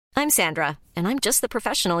I'm Sandra, and I'm just the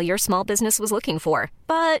professional your small business was looking for.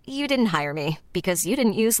 But you didn't hire me because you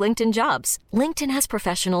didn't use LinkedIn Jobs. LinkedIn has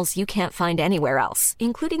professionals you can't find anywhere else,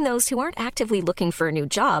 including those who aren't actively looking for a new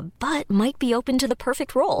job, but might be open to the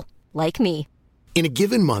perfect role, like me. In a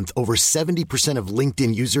given month, over 70% of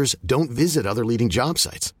LinkedIn users don't visit other leading job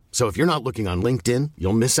sites. So if you're not looking on LinkedIn,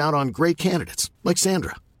 you'll miss out on great candidates like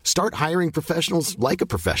Sandra. Start hiring professionals like a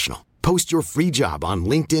professional. Post your free job on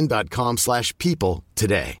linkedin.com/people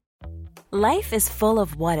today. Life is full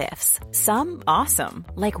of what-ifs. Some awesome,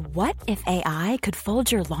 like what if AI could fold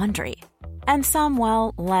your laundry? And some,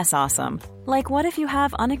 well, less awesome, like what if you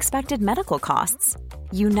have unexpected medical costs?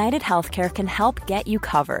 United Healthcare can help get you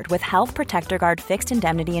covered with Health Protector Guard fixed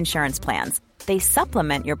indemnity insurance plans. They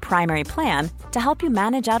supplement your primary plan to help you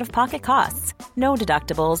manage out-of-pocket costs. No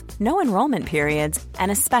deductibles, no enrollment periods,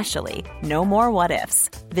 and especially no more what-ifs.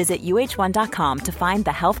 Visit uh1.com to find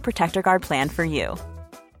the Health Protector Guard plan for you.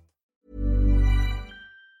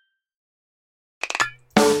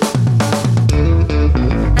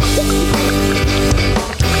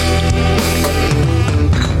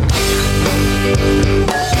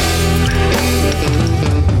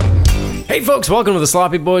 Hey folks, welcome to the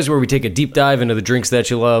Sloppy Boys, where we take a deep dive into the drinks that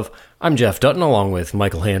you love. I'm Jeff Dutton, along with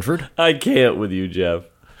Michael Hanford. I can't with you, Jeff.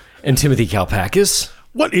 And Timothy Kalpakis.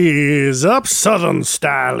 What is up, Southern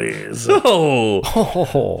Stylies?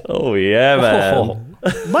 Oh yeah, man.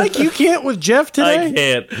 Mike, you can't with Jeff today? I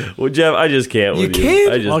can't. Well, Jeff, I just can't with you.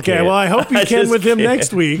 can't? I just Okay, can't. well, I hope you can with him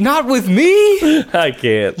next week. Not with me! I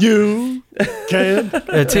can't. You can.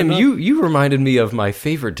 Tim, you reminded me of my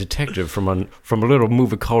favorite detective from a little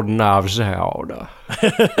movie called Knives Out.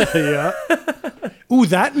 Yeah. Ooh,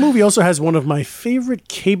 that movie also has one of my favorite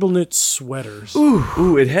cable knit sweaters.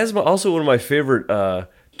 Ooh, it has also one of my favorite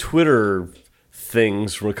Twitter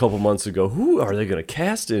things from a couple months ago. Who are they going to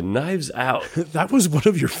cast in Knives Out? That was one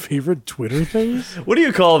of your favorite Twitter things? What do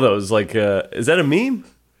you call those? Like, is that a meme?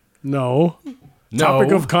 No.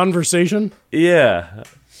 Topic of conversation? Yeah.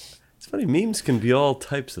 It's funny, memes can be all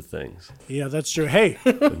types of things. Yeah, that's true. Hey.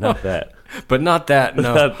 But not that. But not that,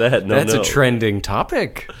 no. Not that, no, That's no. a trending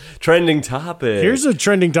topic. Trending topic. Here's a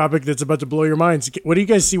trending topic that's about to blow your minds. What do you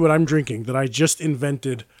guys see what I'm drinking that I just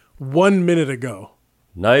invented 1 minute ago?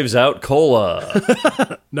 Knives Out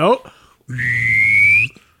Cola. No.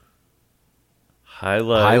 High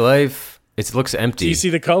Life. High Life. It looks empty. Do you see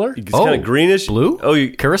the color? It's kind of greenish. Blue? Oh,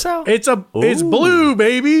 you... Curacao? It's blue,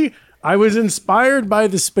 baby. I was inspired by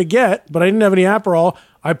the spaghetti, but I didn't have any Aperol.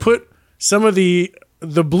 I put some of the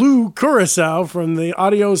blue Curacao from the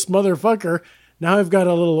Adios Motherfucker. Now I've got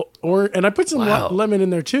a little orange, and I put some lemon in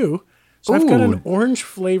there too. So I've got an orange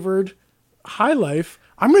flavored High Life.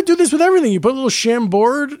 I'm going to do this with everything. You put a little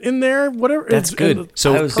Chambord in there, whatever. That's good.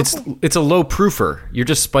 So it's a low proofer. You're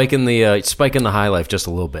just spiking the High Life just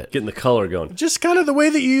a little bit. Getting the color going. Just kind of the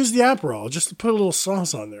way that you use the Aperol, just to put a little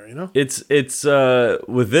sauce on there, you know? It's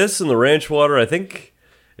with this and the ranch water, I think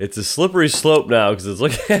it's a slippery slope now because it's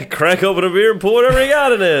like, crack open a beer and pour whatever you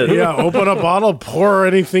got in it. Yeah, open a bottle, pour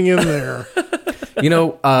anything in there. You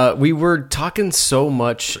know, we were talking so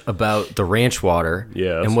much about the ranch water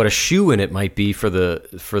and what a shoe in it might be for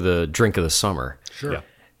the drink of the summer. Sure. Yeah.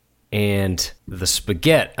 And the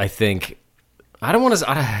spaghetti, I think, I don't want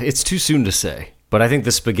to, it's too soon to say, but I think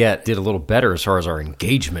the spaghetti did a little better as far as our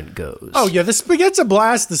engagement goes. Oh, yeah, the spaghetti's a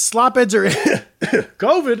blast. The slopheads are,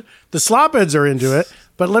 COVID, the slopheads are into it.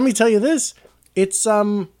 But let me tell you this, it's,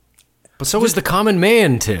 But so is the common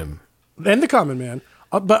man, Tim. And the common man.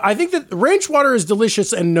 But I think that ranch water is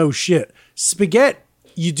delicious and no shit. Spaghetti,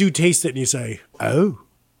 you do taste it and you say, oh.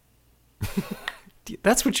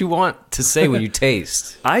 That's what you want to say when you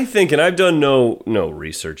taste. I think, and I've done no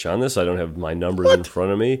research on this. I don't have my numbers in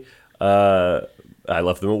front of me. I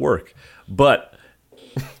left them at work. But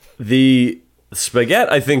the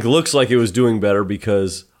spaghetti, I think, looks like it was doing better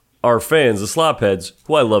because our fans, the slopheads,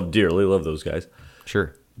 who I love dearly, love those guys.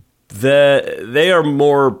 Sure. They are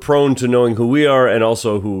more prone to knowing who we are and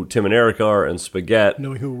also who Tim and Eric are and spaghetti.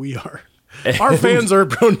 Knowing who we are. Our fans are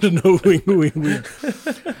prone to knowing who we are.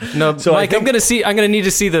 No, so Mike, I'm gonna need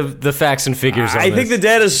to see the facts and figures. I think the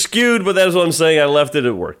data's skewed, but that's what I'm saying. I left it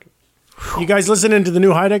at work. You guys listening to the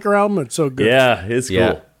new Heidecker album? It's so good. Yeah, it's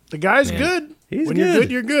cool. The guy's good. He's when good. You're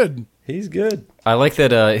good, you're good. He's good. I like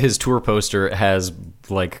that his tour poster has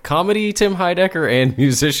like comedy Tim Heidecker and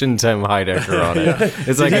musician Tim Heidecker on it.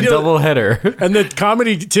 It's like a double header. And the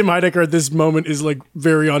comedy Tim Heidecker at this moment is like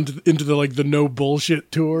very into the like the no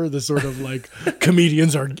bullshit tour. The sort of like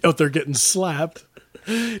comedians are out there getting slapped.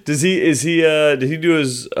 Did he do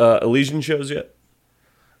his Elysian shows yet?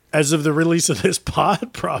 As of the release of this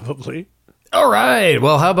pod, probably. All right.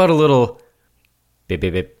 Well, how about a little bip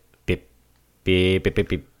bip bip Beep, beep, beep,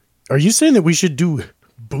 beep. Are you saying that we should do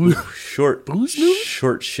Short booze news?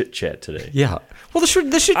 Short shit chat today. Yeah. Well, this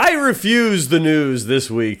should. I refuse the news this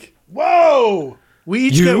week. Whoa! We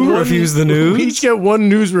each refuse the news? We each get one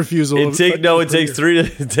news refusal. It takes three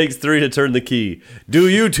to turn the key. Do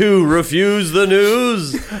you two refuse the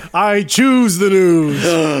news? I choose the news.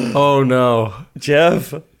 Oh no,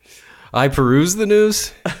 Jeff. I peruse the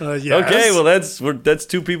news. Yes. Okay, well that's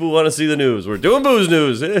two people who want to see the news. We're doing booze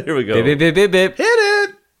news. Here we go. Beep, beep, beep, beep, beep. Hit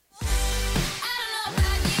it.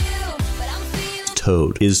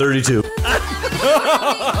 Toad is 32.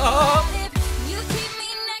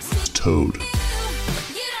 Toad.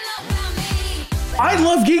 I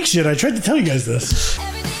love geek shit. I tried to tell you guys this.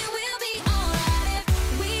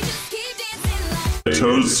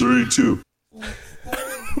 Toad's 32.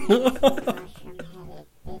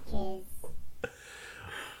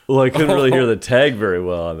 Well, I couldn't really hear the tag very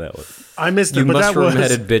well on that one. I missed You it, but that was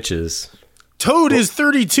mushroom-headed bitches. Toad is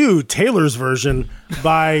 32, Taylor's version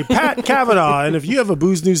by Pat Kavanaugh. And if you have a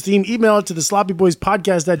booze news theme, email it to the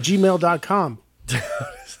sloppyboyspodcast@gmail.com.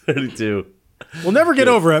 32. We'll never get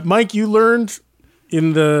over it. Mike, you learned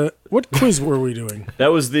in the... What quiz were we doing?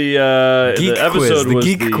 That was the Geek the episode quiz. The was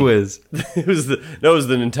geek quiz. It was the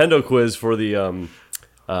Nintendo quiz for the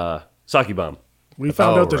Sake Bomb. We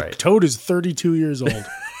found out that right. Toad is 32 years old.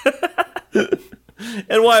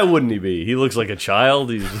 And why wouldn't he be? He looks like a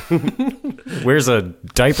child. He's Wears a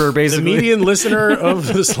diaper, The basically. median listener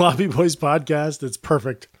of the Sloppy Boys podcast. It's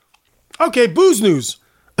perfect. Okay, booze news.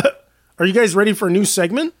 Are you guys ready for a new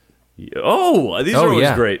segment? these are always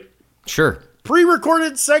yeah. great. Sure.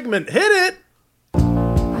 Pre-recorded segment. Hit it. I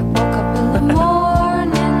woke up in the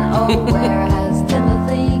morning, oh, where has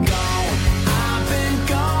Timothy gone? I've been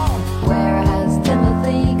gone. Where has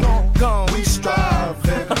Timothy gone? Gone, we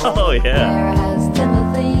striving. Oh yeah. Where has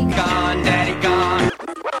Timothy gone? Gone, daddy, gone.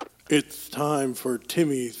 It's time for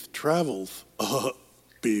Timmy's travels.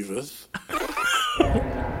 Beavis.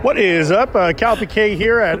 What is up? Cal PK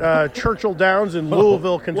here at Churchill Downs in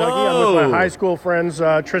Louisville, Kentucky. I'm with my high school friends,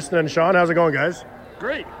 Tristan and Sean. How's it going, guys?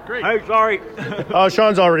 Great. Hey, sorry.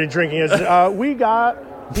 Sean's already drinking. We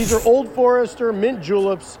got, these are Old Forester mint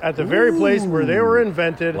juleps at the very place where they were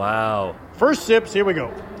invented. Wow. First sips, here we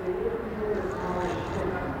go.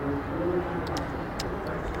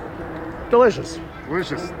 Delicious.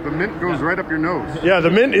 Delicious. The mint goes right up your nose. Yeah, the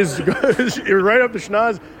mint is right up the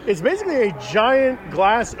schnoz. It's basically a giant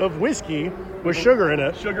glass of whiskey with sugar in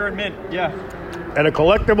it Sugar and mint, yeah. and a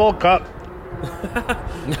collectible cup.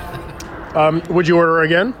 Would you order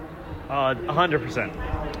again? 100%.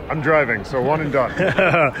 I'm driving, so one and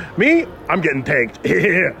done. Me? I'm getting tanked.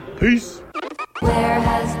 Peace. Where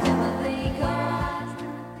has Timothy gone?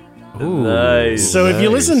 Ooh. Nice. So if you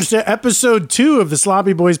listened to episode 2 of the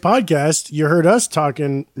Sloppy Boys podcast, you heard us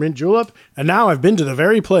talking mint julep, and now I've been to the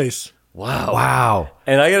very place. Wow.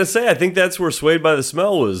 And I gotta say, I think that's where "Swayed by the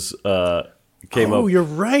Smell" was came up. Oh, you're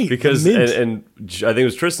right. Because the mint. and I think it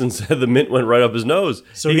was Tristan said the mint went right up his nose.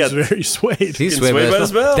 So he's very swayed. He's Swayed by the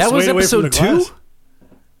Smell. That was Swayed away from the episode 2? glass.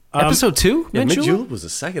 Episode 2? Yeah, Mint mint julep? julep was the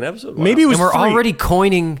second episode. Wow. Maybe it was And we're 3. already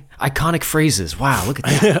coining iconic phrases. Wow, look at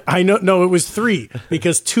that. I know. No, it was 3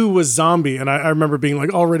 because 2 was zombie, and I remember being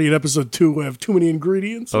like, already in episode 2, we have too many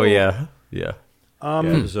ingredients. Oh, yeah. Yeah,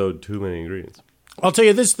 episode too many ingredients. I'll tell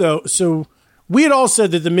you this though. So we had all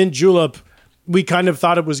said that the mint julep, we kind of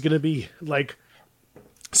thought it was going to be like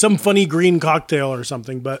some funny green cocktail or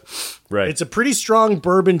something, but Right. it's a pretty strong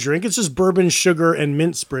bourbon drink. It's just bourbon, sugar, and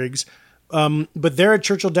mint sprigs. But there at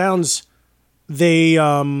Churchill Downs, they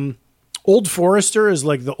Old Forester is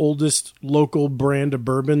like the oldest local brand of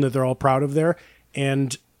bourbon that they're all proud of there,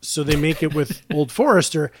 and so they make it with Old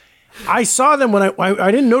Forester. I saw them when I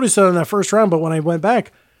didn't notice it on that first round, but when I went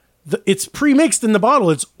back, it's pre-mixed in the bottle.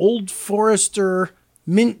 It's Old Forester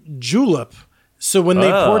mint julep. So when they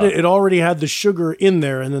poured it, it already had the sugar in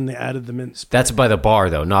there, and then they added the mint That's by the bar,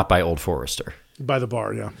 though, not by Old Forester. by the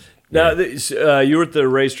bar. Yeah, Now, you were at the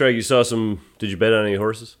racetrack. You saw some. Did you bet on any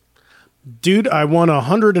horses? dude, I won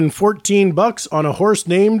 $114 on a horse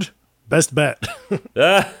named Best Bet.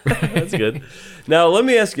 That's good. Now, let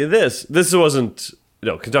me ask you this. This wasn't,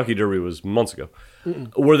 Kentucky Derby was months ago.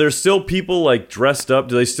 Were there still people like dressed up?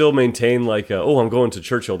 Do they still maintain like, I'm going to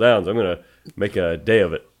Churchill Downs. I'm going to make a day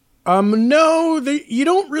of it. No, you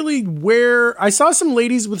don't really wear. I saw some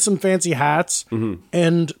ladies with some fancy hats,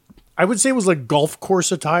 and I would say it was like golf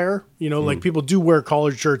course attire. Like people do wear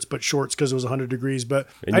collared shirts but shorts because it was 100 degrees. But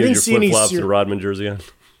And I you had didn't your see any. flip-flops and Rodman jersey on.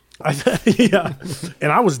 Yeah,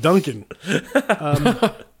 and I was dunking.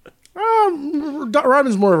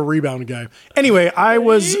 Robin's more of a rebound guy. Anyway, I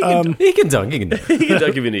was. He can dunk. He can dunk. He can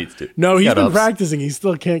dunk if he needs to. No, he's Got been ups. practicing. He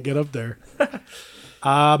still can't get up there.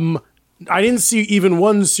 I didn't see even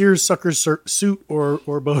one seersucker suit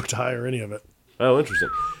or bow tie or any of it. Oh, interesting.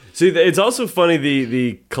 See, it's also funny.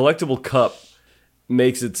 The collectible cup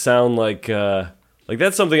makes it sound like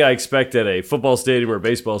that's something I expect at a football stadium or a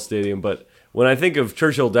baseball stadium. But when I think of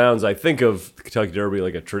Churchill Downs, I think of the Kentucky Derby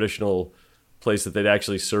like a traditional place that they'd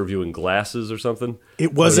actually serve you in glasses or something.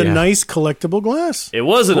 It was a nice collectible glass. It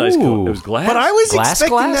was a nice. It Ooh. was glass. But I was Glass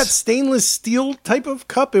expecting glass? that stainless steel type of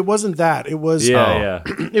cup. It wasn't that. It was Yeah.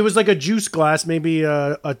 it was like a juice glass, maybe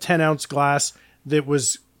a 10-ounce glass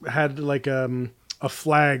that had like a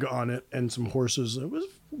flag on it and some horses. It was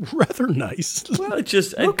rather nice. Well, it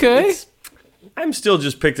just Okay. I'm still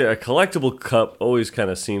just picking a collectible cup. Always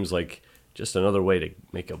kind of seems like just another way to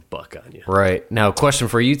make a buck on you. Right. Now, question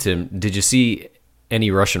for you, Tim. Did you see any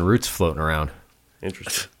Russian roots floating around?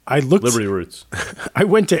 Interesting. I looked. Liberty Roots. I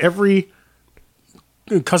went to every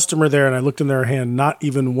customer there and I looked in their hand. Not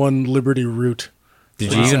even one Liberty root.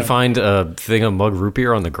 Did you even find a thing of mug root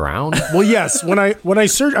beer on the ground? Well, yes. When I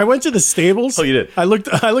searched, I went to the stables. Oh, you did? I looked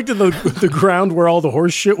at the ground where all the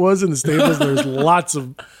horse shit was in the stables. There's lots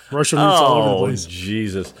of Russian roots all over the Oh, place.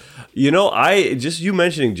 Jesus. You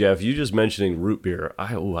mentioning, Jeff, you just mentioning root beer.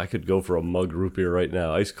 I could go for a mug root beer right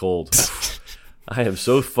now, ice cold. I am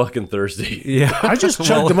so fucking thirsty. Yeah. I just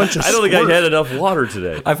chugged a bunch of. I don't think I squirt. had enough water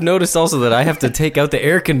today. I've noticed also that I have to take out the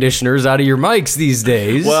air conditioners out of your mics these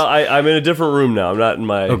days. Well, I'm in a different room now. I'm not in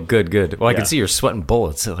my... oh, good. Well, I Yeah. can see you're sweating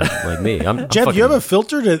bullets like me. I'm Jeff, fucking- you have a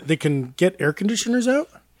filter that can get air conditioners out?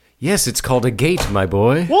 Yes, it's called a gate, my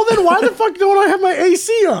boy. Well, then why the fuck don't I have my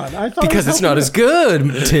AC on? I thought Because it's not as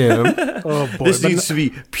good, Tim. Oh boy, This needs to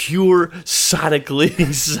be pure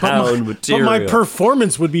sonically sound but material. my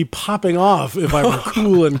performance would be popping off if I were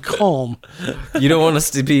cool and calm. You don't want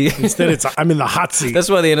us to be. Instead, I'm in the hot seat. That's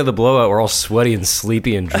why the end of the blowout, we're all sweaty and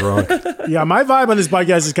sleepy and drunk. Yeah, my vibe on this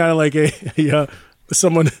podcast is kind of like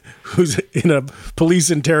someone who's in a police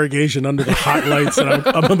interrogation under the hot lights, and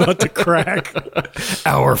I'm about to crack.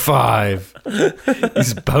 Hour 5.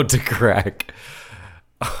 He's about to crack.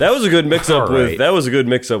 That was a good mix-up All right.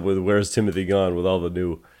 with Where's Timothy Gone with all the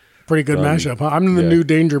new... Pretty good mashup, huh? I'm the new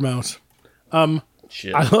Danger Mouse.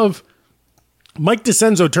 Shit. I love Mike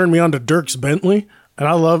DeCenzo turned me on to Dierks Bentley, and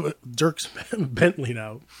I love Dierks Bentley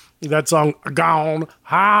now. That song, Gone,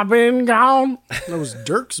 I've Been Gone. That was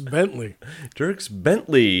Dierks Bentley. Dierks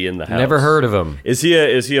Bentley in the house. Never heard of him. Is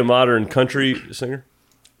he a modern country singer?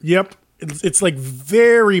 Yep. It's like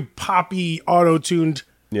very poppy, auto-tuned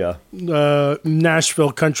Yeah.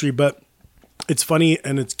 Nashville country, but it's funny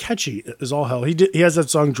and it's catchy as all hell. He has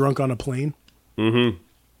that song "Drunk on a Plane."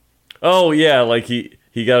 Oh yeah, like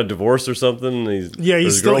he got a divorce or something.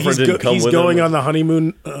 His girlfriend didn't come he's with going him. on the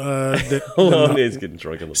honeymoon. He's getting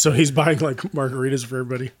drunk on the So he's buying like margaritas for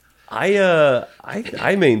everybody.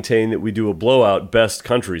 I maintain that we do a blowout best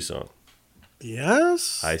country song.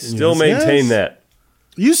 Yes, I still Yes, maintain yes. that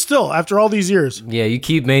You still, after all these years, Yeah, you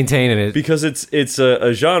keep maintaining it. because it's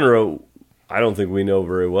a genre I don't think we know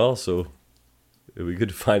very well. So it'd be good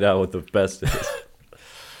to find out what the best is.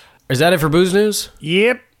 Is that it for Booze News?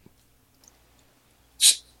 yep.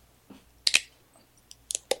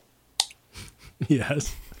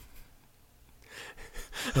 Yes.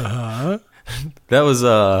 That was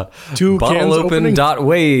Two cans opening.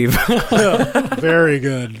 bottleopen.wave. Very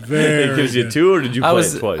good. Very. It gives you good. two, or did you play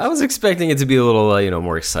it twice? I was expecting it to be a little,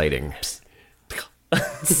 more exciting.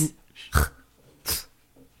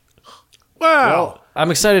 Wow. I'm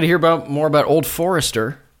excited to hear more about Old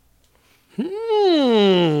Forester.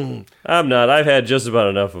 I'm not. I've had just about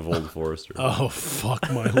enough of Old Forester. Oh, fuck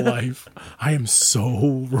my life. I am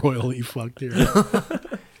so royally fucked here.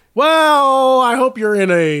 Well, I hope you're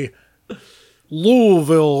in a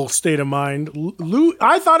Louisville state of mind.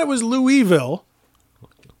 I thought it was Louisville.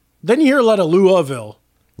 Then you hear a lot of Louisville.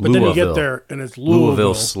 But then you get Louisville. there and it's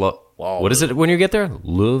Louisville. What is it when you get there?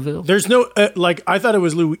 Louisville? There's no, I thought it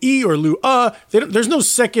was Louis or Lou. There's no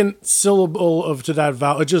second syllable to that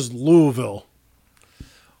vowel. It's just Louisville.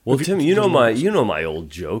 Well, Tim, you know my old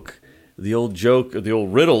joke. The old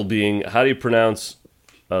riddle being, how do you pronounce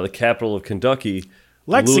the capital of Kentucky?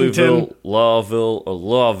 Lexington.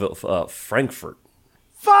 Louisville, Frankfurt.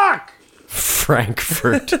 Fuck!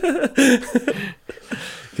 Frankfurt.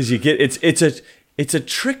 Because you get it's a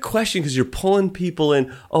trick question because you're pulling people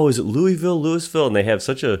in. Oh, is it Louisville, and they have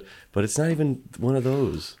but it's not even one of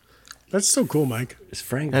those. That's so cool, Mike. It's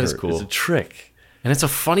Frankfurt. That is cool. It's a trick. And it's a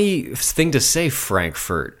funny thing to say,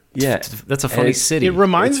 Frankfurt. Yeah. That's a funny And city. It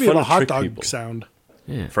reminds It's me of fun a to hot trick dog people. sound.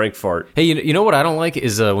 Frank Fart. Hey, you know what I don't like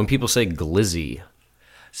is when people say glizzy.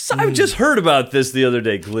 So I just heard about this the other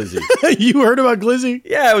day, glizzy. You heard about glizzy?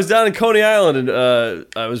 Yeah, I was down in Coney Island, and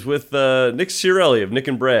I was with Nick Ciarelli of Nick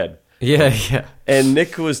and Brad. Yeah. And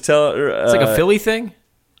Nick was telling... It's like a Philly thing?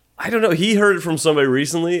 I don't know. He heard it from somebody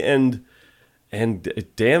recently, and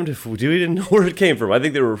damned if we didn't know where it came from. I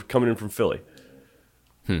think they were coming in from Philly.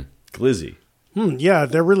 Glizzy. Yeah,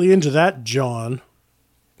 they're really into that, John.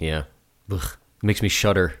 Yeah. Ugh. Makes me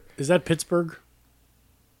shudder. Is that Pittsburgh?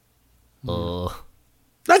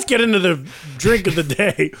 Let's get into the drink of the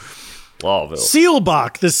day. Lawville.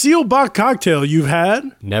 Seelbach. The Seelbach cocktail you've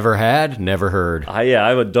had? Never had, never heard. I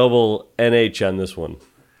have a double NH on this one.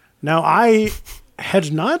 Now, I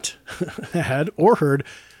had not had or heard,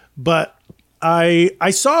 but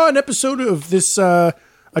I saw an episode of this a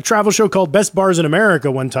travel show called Best Bars in America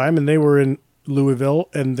one time, and they were in Louisville,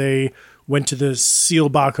 and they went to the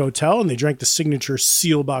Seelbach Hotel, and they drank the signature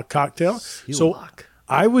Seelbach cocktail. So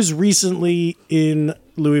I was recently in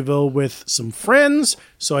Louisville with some friends,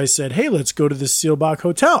 so I said, hey, let's go to the Seelbach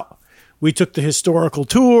Hotel. We took the historical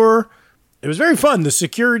tour. It was very fun. The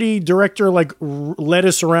security director led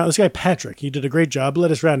us around. This guy, Patrick, he did a great job,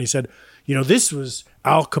 led us around. He said, this was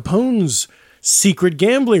Al Capone's secret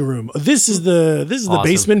gambling room. This is the Awesome.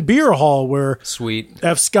 basement beer hall where Sweet.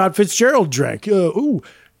 F. Scott Fitzgerald drank.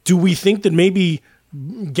 Do we think that maybe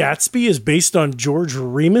Gatsby is based on George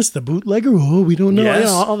Remus, the bootlegger? Oh, we don't know. Yes.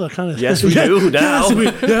 All that kind of Yes, we do now.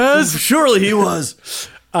 Yes. Surely he was.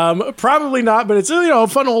 Probably not, but it's a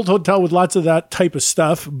fun old hotel with lots of that type of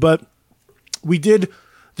stuff. But we did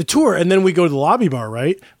the tour, and then we go to the lobby bar,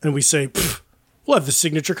 right? And we say, we'll have the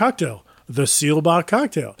signature cocktail, the Seelbach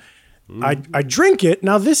cocktail. I drink it.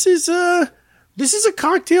 Now, this is a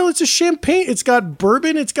cocktail. It's a champagne. It's got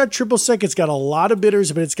bourbon. It's got triple sec. It's got a lot of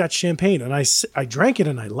bitters, but it's got champagne. And I drank it,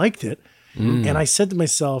 and I liked it. And I said to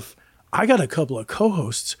myself, I got a couple of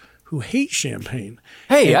co-hosts who hate champagne.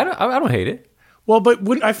 Hey, I don't hate it. Well,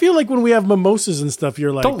 but I feel like when we have mimosas and stuff,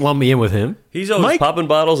 you're like... Don't lump me in with him. He's always Mike? popping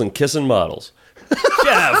bottles and kissing models.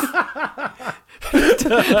 Jeff!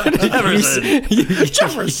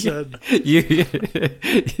 Jefferson.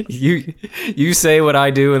 You say what I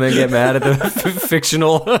do and then get mad at the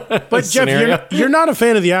fictional But scenario. Jeff, you're not a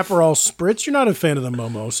fan of the Aperol Spritz. You're not a fan of the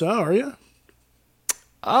mimosa, are you?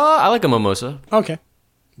 I like a mimosa. Okay.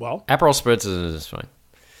 Well, Aperol Spritz is fine.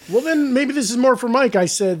 Well, then maybe this is more for Mike. I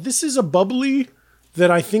said, this is a bubbly that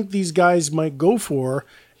I think these guys might go for.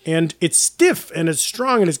 And it's stiff and it's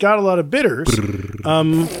strong and it's got a lot of bitters.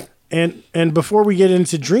 And before we get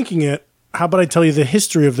into drinking it, how about I tell you the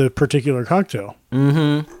history of the particular cocktail?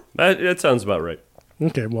 Mm-hmm. That sounds about right.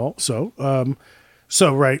 Okay, well,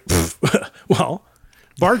 right. Well,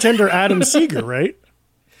 bartender Adam Seeger, right?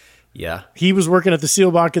 Yeah. He was working at the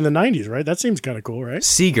Seelbach in the 90s, right? That seems kind of cool, right?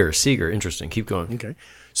 Seeger. Interesting. Keep going. Okay.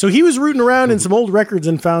 So he was rooting around in some old records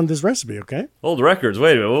and found this recipe, okay? Old records.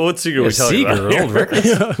 Wait a minute. What Seeger are we talking about? Old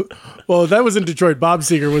records. Well, that was in Detroit. Bob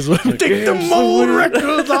Seeger was like, take the old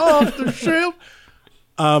records off the shelf.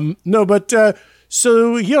 No, but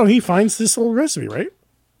so, he finds this old recipe, right?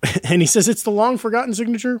 And he says it's the long forgotten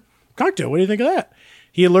signature cocktail. What do you think of that?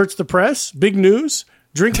 He alerts the press. Big news.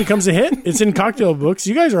 Drink becomes a hit. It's in cocktail books.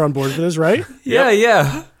 You guys are on board for this, right?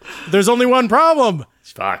 Yeah. There's only one problem.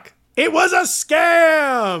 Fuck. It was a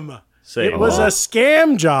scam. It was a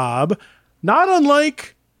scam job, not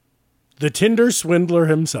unlike the Tinder swindler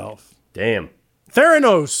himself. Damn.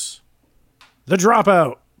 Theranos, the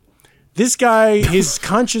dropout. This guy, his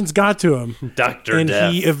conscience got to him. Dr. And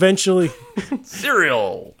Death. he eventually...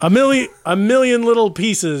 Cereal. A million little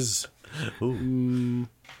pieces.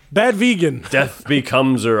 Bad vegan. Death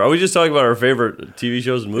becomes her. Are we just talking about our favorite TV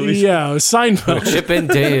shows and movies? Yeah, Seinfeld. Chip and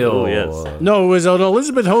Dale. Oh, yes. No, it was an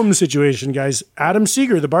Elizabeth Holmes situation, guys. Adam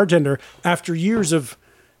Seeger, the bartender, after years of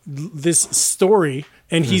this story,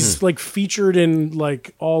 and he's featured in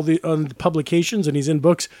all the publications, and he's in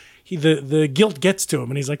books. The guilt gets to him,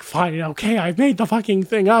 and he's like, "Fine, okay, I made the fucking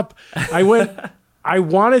thing up." I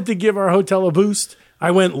wanted to give our hotel a boost. I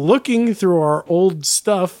went looking through our old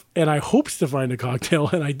stuff, and I hoped to find a cocktail,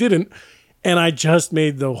 and I didn't. And I just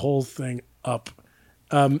made the whole thing up.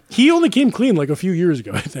 He only came clean a few years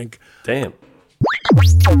ago, I think. Damn.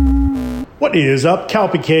 What is up? Cal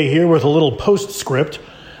PK here with a little postscript.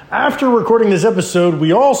 After recording this episode,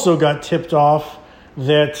 we also got tipped off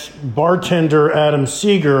that bartender Adam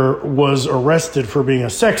Seeger was arrested for being a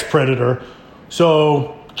sex predator.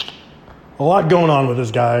 So, a lot going on with this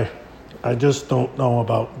guy. I just don't know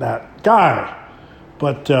about that guy.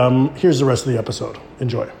 But here's the rest of the episode.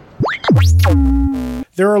 Enjoy.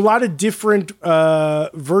 There are a lot of different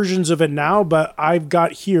versions of it now, but I've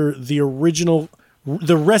got here the original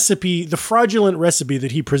the recipe, the fraudulent recipe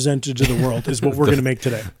that he presented to the world is what we're going to make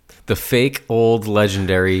today. The fake old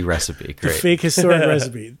legendary recipe. The Great. fake historic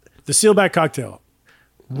recipe. The Seelbach cocktail.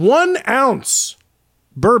 1 ounce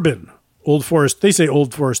bourbon. Old Forest. They say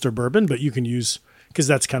Old Forester bourbon, but you can use, because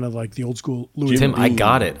that's kind of like the old school Louis. Tim, I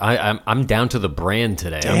got it. I'm down to the brand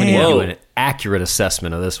today. I'm going to give you an accurate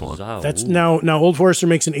assessment of this one. That's now Old Forester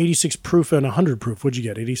makes an 86 proof and 100 proof. What'd you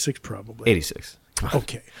get? 86 probably. 86.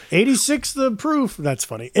 Okay. 86 the proof. That's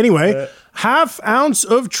funny. Anyway, half ounce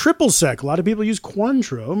of triple sec. A lot of people use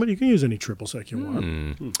Cointreau, but you can use any triple sec you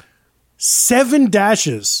want. 7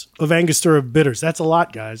 dashes of Angostura bitters. That's a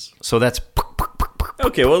lot, guys. So that's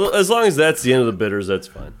Okay, well, as long as that's the end of the bitters, that's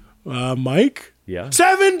fine. Mike? Yeah.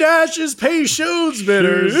 7 dashes Peychaud's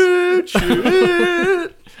bitters.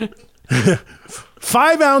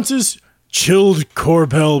 5 ounces chilled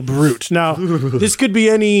Corbel Brut. Now, this could be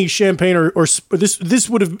any champagne or this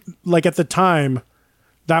would have, like at the time,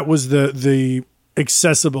 that was the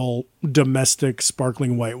accessible domestic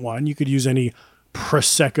sparkling white wine. You could use any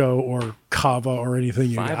Prosecco or Cava or anything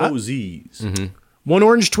you got. 5 OZs. 1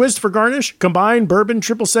 orange twist for garnish. Combine bourbon,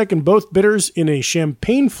 triple sec, and both bitters in a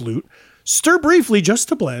champagne flute. Stir briefly just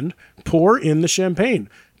to blend. Pour in the champagne.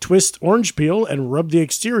 Twist orange peel and rub the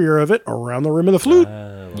exterior of it around the rim of the flute.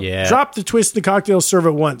 yeah. Drop the twist in the cocktail. Serve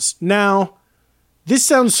it once. Now, this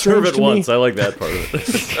sounds strange Serve it to once. me. I like that part of it.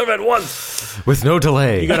 Serve it once. With no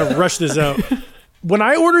delay. You got to rush this out. When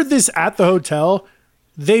I ordered this at the hotel,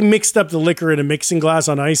 they mixed up the liquor in a mixing glass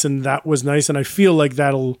on ice, and that was nice. And I feel like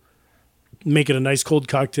that'll make it a nice cold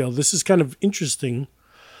cocktail. This is kind of interesting.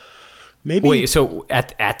 Maybe Wait, so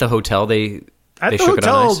at the hotel they at the shook it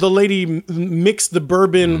on hotel, ice? the lady mixed the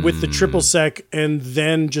bourbon with the triple sec, and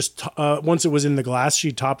then just once it was in the glass,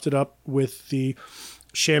 she topped it up with the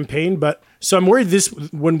champagne. But so I'm worried this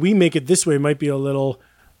when we make it this way, it might be a little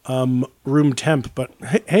room temp. But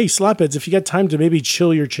hey, slapheads, if you got time to maybe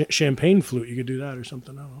chill your champagne flute, you could do that or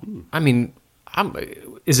something. I don't know. I mean,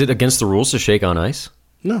 is it against the rules to shake on ice?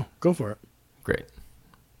 No, go for it. Great.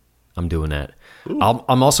 I'm doing that.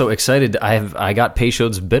 I'm also excited. I got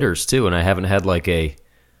Peychaud's bitters too, and I haven't had like a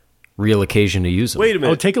real occasion to use them. Wait a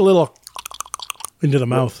minute. Oh, take a little into the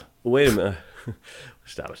mouth. Wait a minute.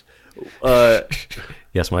 Stop it.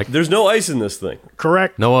 Yes, Mike. There's no ice in this thing.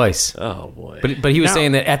 Correct. No ice. Oh, boy. But he was Now-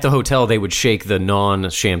 saying that at the hotel they would shake the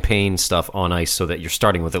non-champagne stuff on ice so that you're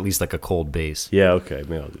starting with at least like a cold base. Yeah, okay.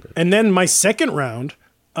 Maybe I'll do that. And then my second round,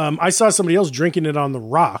 I saw somebody else drinking it on the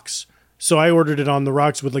rocks. So I ordered it on the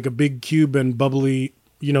rocks with like a big cube and bubbly,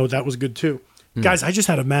 that was good too. Guys, I just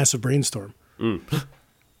had a massive brainstorm. I'm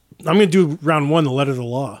going to do round 1, the letter of the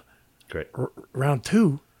law. Great. Round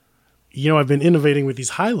 2, I've been innovating with these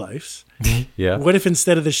high lifes. Yeah. What if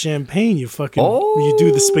instead of the champagne, you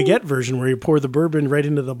do the spaghetti version where you pour the bourbon right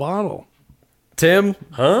into the bottle? Tim,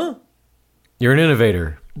 Huh? you're an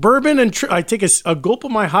innovator. Bourbon and I take a gulp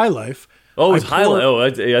of my high life. Oh, it's I pour- highlight. Oh,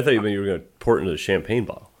 I thought you were going to pour it into the champagne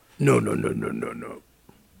bottle. No.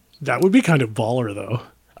 That would be kind of baller, though.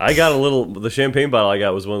 I got the champagne bottle I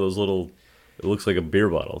got was one of those little, it looks like a beer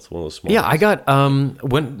bottle. It's one of those small Yeah, I got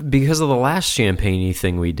because of the last champagne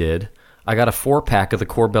thing we did, I got a 4-pack of the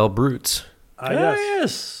Corbel Bruts.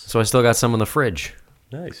 Yes. So I still got some in the fridge.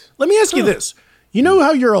 Nice. Let me ask you this. You know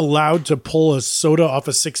how you're allowed to pull a soda off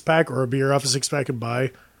a 6-pack or a beer off a 6-pack and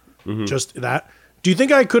buy just that? Do you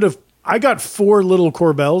think I could have... I got 4 little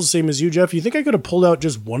Corbels, same as you, Jeff. You think I could have pulled out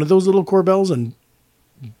just one of those little Corbels and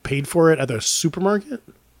paid for it at the supermarket?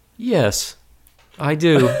 Yes, I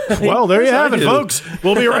do. Well, there you have it, do. folks.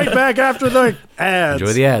 We'll be right back after the ads.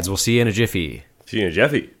 Enjoy the ads. We'll see you in a jiffy. See you,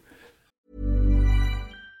 Jeffy.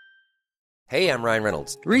 Hey, I'm Ryan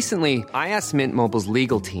Reynolds. Recently, I asked Mint Mobile's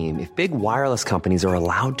legal team if big wireless companies are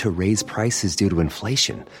allowed to raise prices due to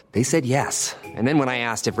inflation. They said yes. And then when I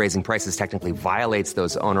asked if raising prices technically violates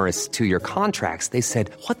those onerous 2-year contracts, they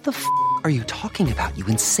said, "What the f*** are you talking about, you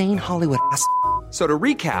insane Hollywood ass?" So to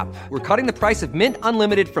recap, we're cutting the price of Mint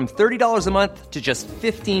Unlimited from $30 a month to just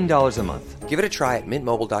 $15 a month. Give it a try at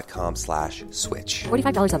mintmobile.com/switch.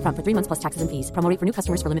 $45 up front for 3 months plus taxes and fees. Promo rate for new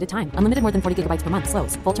customers for limited time. Unlimited more than 40 gigabytes per month.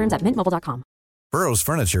 Slows full terms at mintmobile.com. Burrow's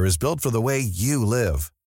furniture is built for the way you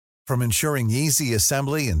live. From ensuring easy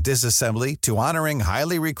assembly and disassembly to honoring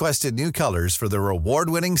highly requested new colors for their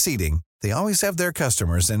award-winning seating, they always have their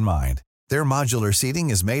customers in mind. Their modular seating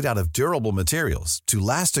is made out of durable materials to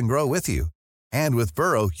last and grow with you. And with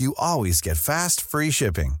Burrow, you always get fast, free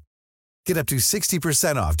shipping. Get up to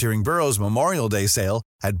 60% off during Burrow's Memorial Day sale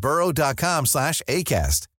at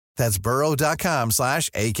burrow.com/ACAST. That's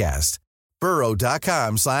burrow.com/ACAST.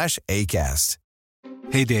 burrow.com/ACAST.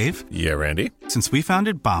 Hey, Dave. Yeah, Randy. Since we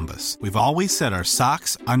founded Bombas, we've always said our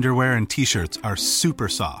socks, underwear, and T-shirts are super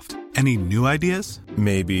soft. Any new ideas?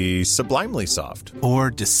 Maybe sublimely soft. Or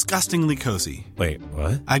disgustingly cozy. Wait,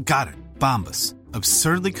 what? I got it. Bombas.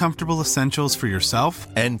 Absurdly comfortable essentials for yourself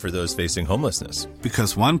and for those facing homelessness.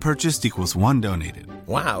 Because one purchased equals one donated.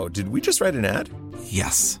 Wow, did we just write an ad?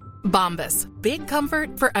 Yes. Bombas. Big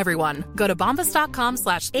comfort for everyone. Go to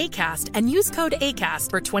bombas.com/ACAST and use code ACAST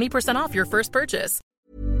for 20% off your first purchase.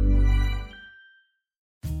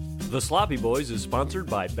 The Sloppy Boys is sponsored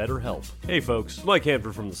by BetterHelp. Hey folks, Mike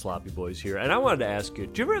Hanford from The Sloppy Boys here, and I wanted to ask you,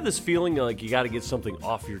 do you ever have this feeling like you got to get something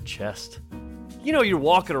off your chest? You know, you're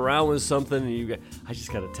walking around with something and I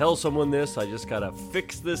just got to tell someone this, I just got to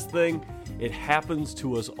fix this thing. It happens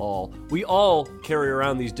to us all. We all carry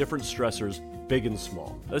around these different stressors, big and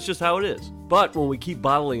small. That's just how it is. But when we keep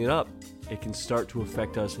bottling it up, it can start to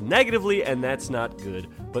affect us negatively, and that's not good.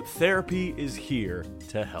 But therapy is here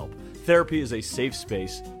to help. Therapy is a safe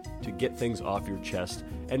space to get things off your chest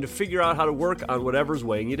and to figure out how to work on whatever's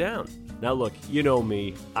weighing you down. Now look, you know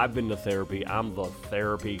me, I've been to therapy, I'm the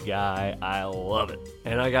therapy guy, I love it.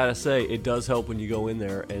 And I gotta say, it does help when you go in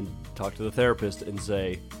there and talk to the therapist and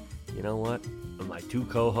say, you know what, my two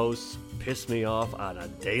co-hosts piss me off on a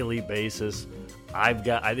daily basis,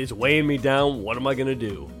 it's weighing me down, what am I gonna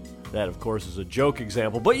do? That of course is a joke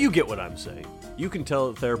example, but you get what I'm saying. You can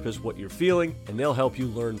tell the therapist what you're feeling, and they'll help you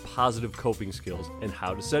learn positive coping skills and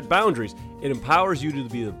how to set boundaries. It empowers you to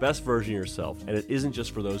be the best version of yourself, and it isn't just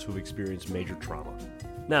for those who've experienced major trauma.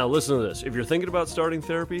 Now, listen to this. If you're thinking about starting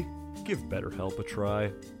therapy, give BetterHelp a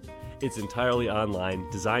try. It's entirely online,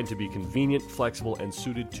 designed to be convenient, flexible, and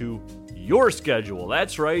suited to your schedule.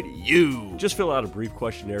 That's right, you. Just fill out a brief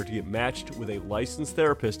questionnaire to get matched with a licensed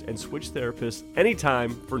therapist and switch therapists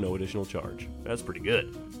anytime for no additional charge. That's pretty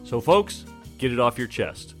good. So, folks, get it off your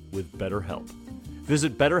chest with BetterHelp.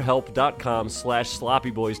 Visit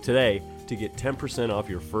BetterHelp.com/SloppyBoys today to get 10% off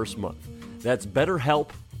your first month. That's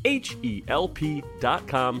BetterHelp,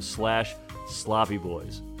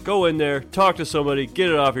 HELP.com/SloppyBoys. Go in there, talk to somebody,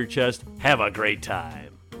 get it off your chest, have a great time.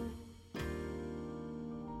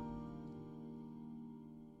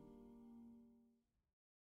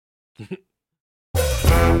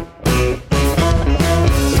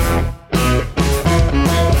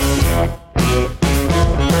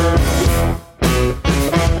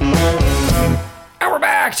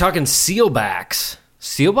 Talking Seelbachs.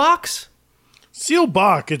 Seelbachs?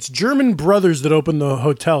 Seelbach. It's German brothers that opened the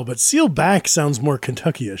hotel, but Seelbach sounds more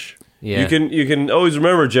Kentucky-ish. Yeah. You can always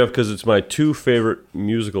remember, Jeff, because it's my two favorite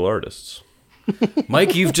musical artists.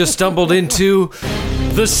 Mike, you've just stumbled into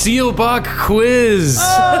the Seelbach quiz.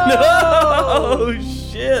 Oh,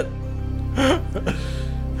 shit.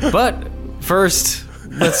 But first,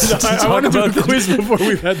 let's I want to do the quiz before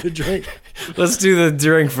we've had the drink. Let's do the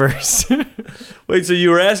drink first. Wait, so you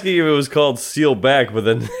were asking if it was called Seelbach, but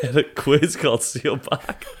then had a quiz called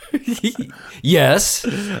Seelbach? Yes.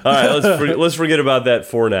 All right, let's forget about that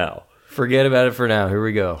for now. Forget about it for now. Here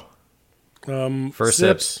we go. First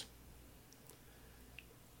sips.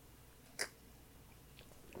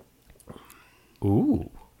 Ooh.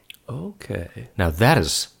 Okay. Now that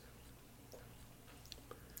is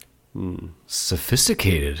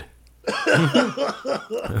sophisticated.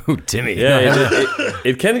 Ooh, Timmy. Yeah,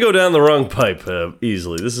 it can go down the wrong pipe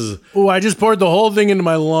easily. This is. Oh, I just poured the whole thing into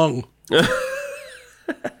my lung.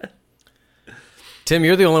 Tim,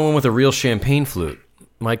 you're the only one with a real champagne flute.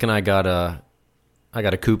 Mike and I got a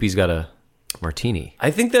coupe. He's got a martini. I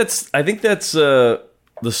think that's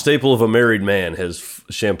the staple of a married man has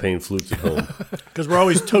champagne flutes at home. Because we're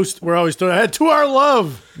always to our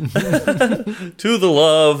love. To the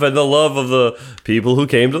love and the love of the people who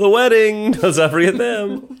came to the wedding. Let's not forget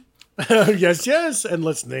them. Yes, and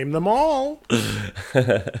let's name them all.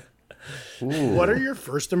 What are your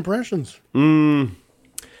first impressions?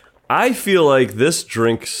 I feel like this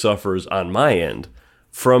drink suffers on my end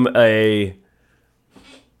from a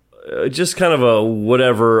just kind of a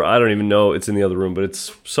whatever, I don't even know, it's in the other room, but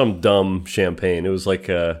it's some dumb champagne. It was like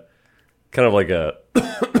a kind of like a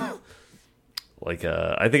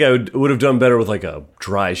I think I would have done better with like a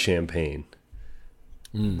dry champagne.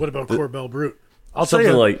 What about Corbel Brut? I'll Something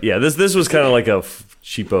tell you, like, yeah, this was kind of like a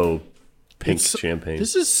cheapo pink champagne.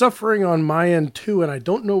 This is suffering on my end too, and I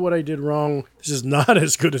don't know what I did wrong. This is not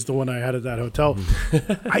as good as the one I had at that hotel.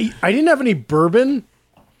 I didn't have any bourbon,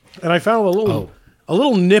 and I found a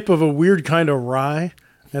little nip of a weird kind of rye,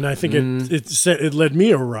 and I think it led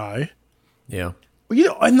me awry. Yeah. You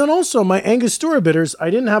know, and then also my Angostura bitters, I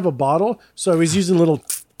didn't have a bottle, so I was using little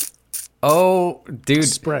dude,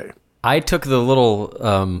 spray. I took the little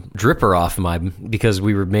dripper off because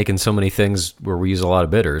we were making so many things where we use a lot of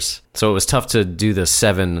bitters. So it was tough to do the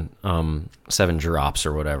seven drops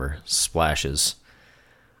or whatever, splashes.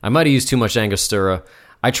 I might have used too much Angostura.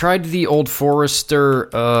 I tried the Old Forester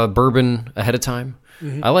bourbon ahead of time.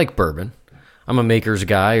 Mm-hmm. I like bourbon. I'm a Maker's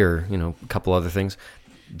guy, or a couple other things.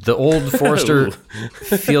 The Old Forester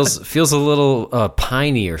feels a little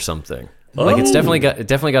piney or something. Like it's definitely got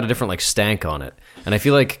a different like stank on it, and I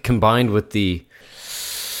feel like combined with the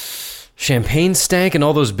champagne stank and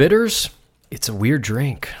all those bitters, it's a weird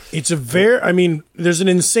drink. It's there's an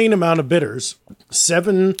insane amount of bitters.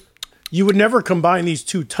 7, you would never combine these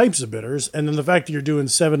two types of bitters, and then the fact that you're doing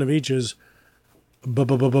 7 of each is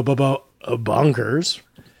bonkers.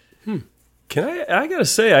 I gotta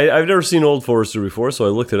say, I've never seen Old Forester before, so I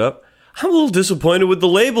looked it up. I'm a little disappointed with the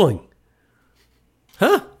labeling.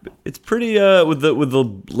 Huh? It's pretty with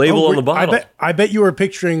the label on the bottle. I bet you were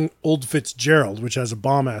picturing Old Fitzgerald, which has a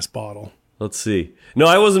bomb ass bottle. Let's see. No,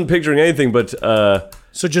 I wasn't picturing anything, but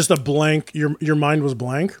so just a blank. Your mind was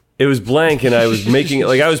blank. It was blank, and I was making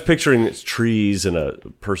I was picturing trees and a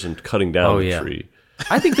person cutting down a tree.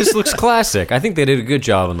 I think this looks classic. I think they did a good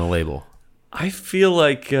job on the label. I feel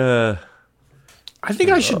like I think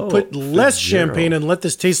I should put less champagne and let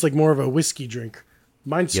this taste like more of a whiskey drink.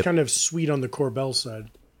 Mine's kind of sweet on the Corbel side.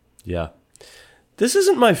 Yeah. This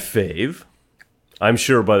isn't my fave. I'm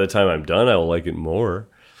sure by the time I'm done, I will like it more.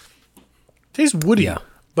 Tastes woody,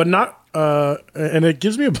 but not, and it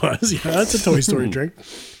gives me a buzz. Yeah, that's a Toy Story drink.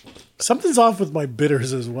 Something's off with my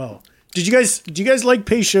bitters as well. Do you guys like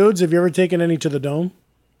Peychaud's? Have you ever taken any to the Dome?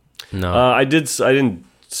 No. I didn't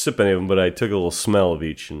sip any of them, but I took a little smell of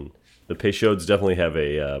each, and the Peychaud's definitely have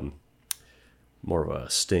a more of a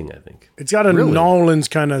sting, I think. It's got a Nolans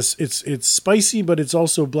kind of. It's spicy, but it's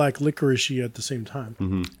also black licoricey at the same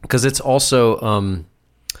time. Because it's also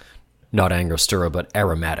not Angostura, but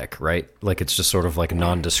aromatic, right? Like it's just sort of like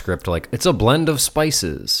nondescript. Like it's a blend of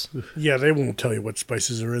spices. Yeah, they won't tell you what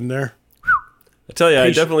spices are in there. I tell you,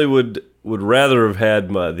 I definitely would rather have had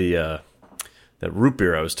that root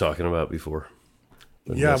beer I was talking about before.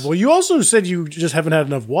 Yeah, well, you also said you just haven't had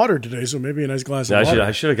enough water today, so maybe a nice glass of water.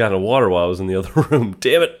 I should have gotten a water while I was in the other room.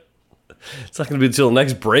 Damn it. It's not going to be until the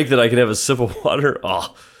next break that I can have a sip of water.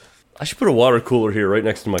 Oh, I should put a water cooler here right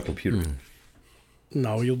next to my computer.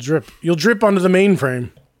 No, you'll drip. You'll drip onto the mainframe.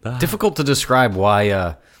 Difficult to describe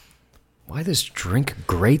why this drink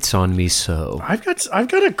grates on me so. I've got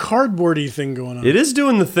a cardboardy thing going on. It is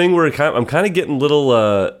doing the thing where I'm kind of getting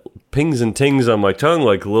little pings and tings on my tongue,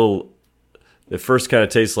 like little... It first kind of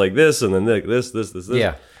tastes like this, and then this.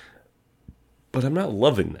 Yeah. But I'm not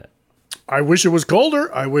loving that. I wish it was colder.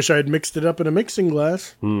 I wish I had mixed it up in a mixing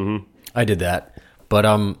glass. Mm-hmm. I did that. But,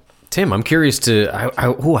 Tim, I'm curious to...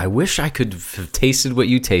 I wish I could have tasted what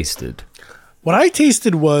you tasted. What I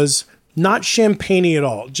tasted was not champagne at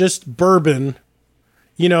all, just bourbon.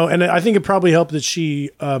 And I think it probably helped that she,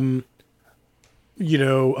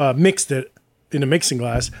 mixed it in a mixing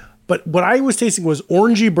glass. But what I was tasting was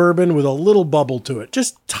orangey bourbon with a little bubble to it.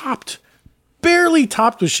 Just barely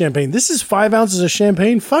topped with champagne. This is 5 ounces of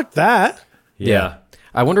champagne. Fuck that. Yeah.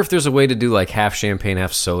 I wonder if there's a way to do like half champagne,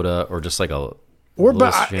 half soda, or just like a...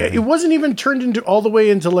 It wasn't even turned all the way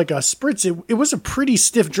into like a spritz. It was a pretty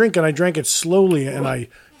stiff drink, and I drank it slowly, and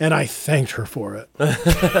I thanked her for it.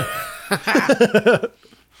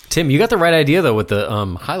 Tim, you got the right idea though with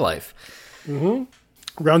the High Life.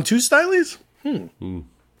 Mm-hmm. Round 2 stylies?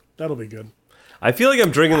 That'll be good. I feel like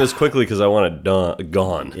I'm drinking this quickly because I want it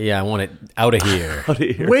gone. Yeah, I want it out of here.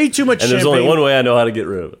 Way too much champagne. And there's only one way I know how to get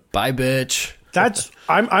rid of it. Bye, bitch.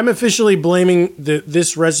 I'm officially blaming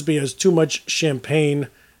this recipe as too much champagne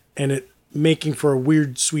and it making for a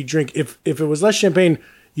weird sweet drink. If it was less champagne,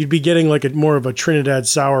 you'd be getting like more of a Trinidad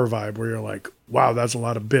sour vibe where you're like, wow, that's a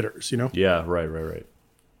lot of bitters, Yeah, right.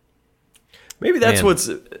 Maybe that's what's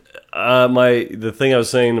the thing I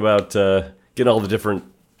was saying about getting all the different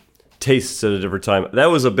tastes at a different time. That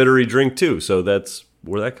was a bittery drink too, so that's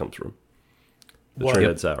where that comes from. The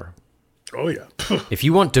Trinidad sour. Oh yeah. If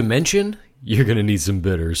you want dimension, you're gonna need some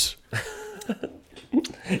bitters.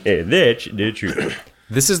 Hey, that's true.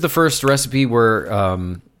 This is the first recipe where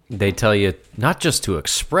they tell you not just to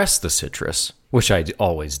express the citrus, which I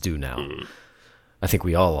always do now. I think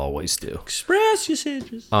we all always do. Express your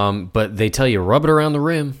citrus. But they tell you rub it around the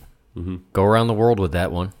rim. Mm-hmm. Go around the world with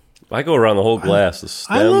that one. I go around the whole glass. The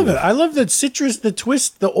stem. I love it. I love that citrus, the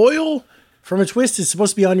twist, the oil from a twist is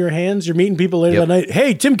supposed to be on your hands. You're meeting people later that night.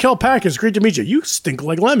 Hey, Tim Kelpackis, great to meet you. You stink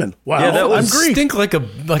like lemon. Wow, yeah, I'm great. Stink like a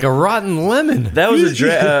rotten lemon. That was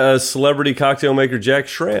a celebrity cocktail maker, Jack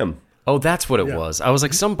Schramm. Oh, that's what it was. I was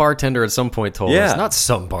like, some bartender at some point told us. Not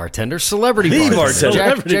some bartender, celebrity The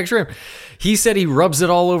bartender. Jack Schramm. He said he rubs it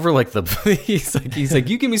all over like the. He's like,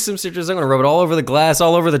 you give me some citrus, I'm gonna rub it all over the glass,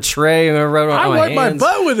 all over the tray. I'm gonna rub it on my hands. I wipe my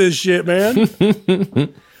butt with this shit,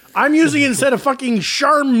 man. I'm using it instead of fucking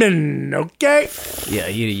Charmin. Okay. Yeah,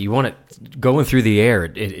 you want it going through the air.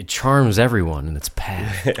 It charms everyone in its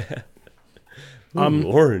path.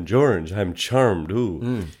 Orange, I'm charmed.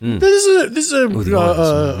 Ooh. This is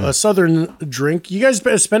a southern drink. You guys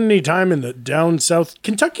spend any time in the down south?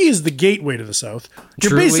 Kentucky is the gateway to the south. You're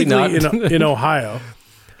Truly basically in Ohio.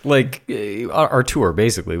 Like our tour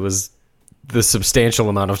basically was the substantial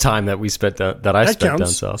amount of time that we spent that I spent down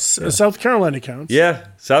south. South Carolina counts. Yeah,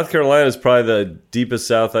 South Carolina is probably the deepest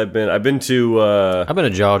south I've been. I've been to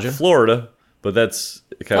Georgia, Florida, but that's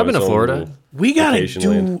kind of been to Florida. We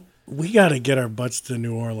gotta get our butts to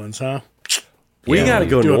New Orleans, huh? We gotta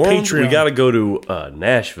go to New Orleans. We gotta go to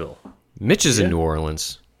Nashville. Mitch is in New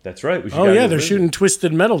Orleans. That's right. They're shooting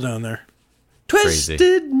Twisted Metal down there.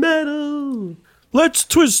 Twisted Metal. Let's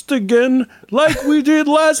twist again like we did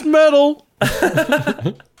last metal.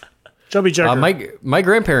 Chubby Checker. My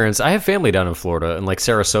grandparents, I have family down in Florida and like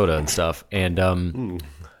Sarasota and stuff. And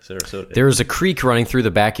Sarasota. There's a creek running through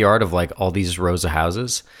the backyard of like all these rows of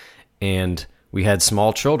houses. And we had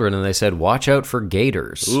small children and they said, watch out for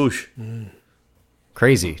gators. Oosh.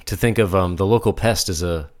 Crazy to think of the local pest as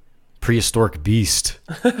a prehistoric beast.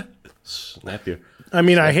 Snap you. I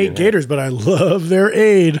mean, I hate gators, but I love their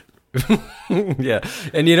aid. Yeah,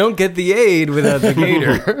 and you don't get the aid without the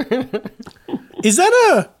gator. Is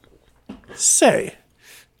that say?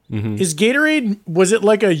 Mm-hmm. Is Gatorade? Was it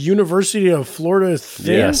like a University of Florida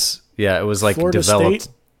thing? Yes. Yeah, it was like Florida developed.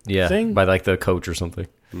 State thing? By like the coach or something.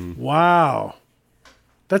 Wow,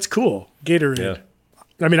 that's cool. Gatorade. Yeah.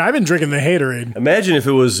 I mean, I've been drinking the Haterade. Imagine if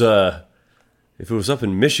it was up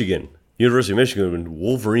in Michigan, University of Michigan would have been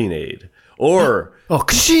Wolverine Aid, or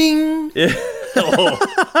ka-ching!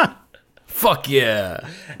 Fuck yeah!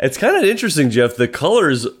 It's kind of interesting, Jeff. The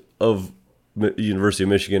colors of University of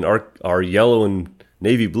Michigan are yellow and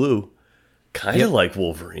navy blue, kind of like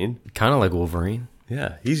Wolverine. Kind of like Wolverine.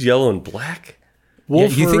 Yeah, he's yellow and black.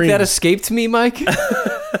 Wolverine. Yeah, you think that escaped me, Mike?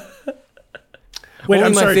 Wait, Only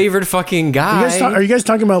I'm my sorry. favorite fucking guy. Are you guys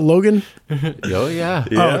talking about Logan? Oh yeah.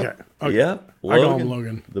 Oh, okay. Yeah. I call him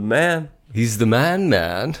Logan. The man. He's the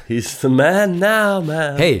man. He's the man now,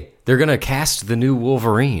 man. Hey, they're gonna cast the new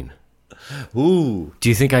Wolverine. Ooh. Do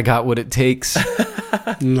you think I got what it takes?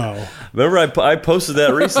 No. Remember, I posted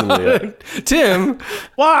that recently. Tim.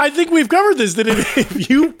 Well, I think we've covered this. That if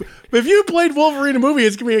you played Wolverine in a movie,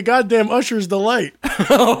 it's gonna be a goddamn Usher's delight.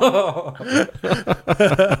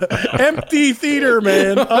 Empty theater,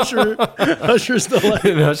 man. Usher's delight.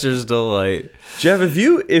 Usher's delight. Jeff, if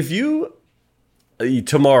you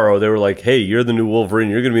tomorrow they were like, "Hey, you're the new Wolverine.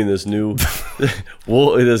 You're going to be in this new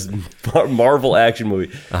this Marvel action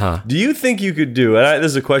movie." Do you think you could do? And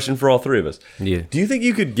this is a question for all three of us. Yeah. Do you think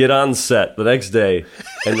you could get on set the next day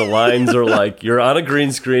and the lines are like you're on a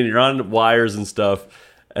green screen, you're on wires and stuff,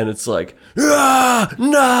 and it's like, nah.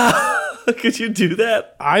 Could you do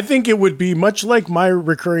that? I think it would be much like my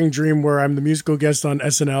recurring dream where I'm the musical guest on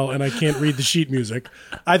SNL and I can't read the sheet music.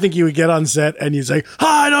 I think you would get on set and you'd say,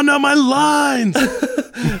 I don't know my lines.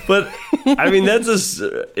 But, I mean, it's a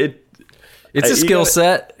skill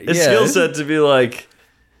set. It's a skill set to be like,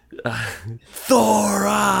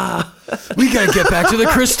 Thora! We gotta get back to the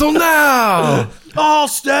crystal now! I'll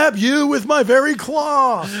stab you with my very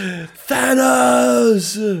claw!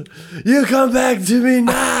 Thanos! You come back to me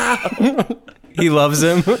now! He loves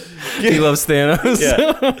him. He loves Thanos.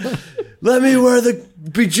 Yeah. Let me wear the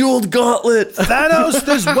bejeweled gauntlet. Thanos,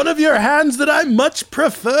 there's one of your hands that I much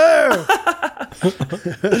prefer.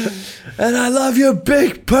 And I love your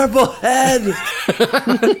big purple head.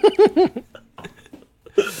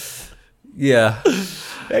 Yeah.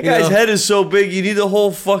 That guy's head is so big, you need the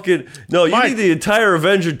whole fucking... No, you need the entire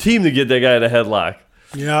Avenger team to get that guy in a headlock.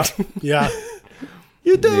 Yeah.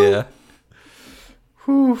 You do. Yeah.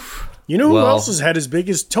 Whew. You know who else's head is big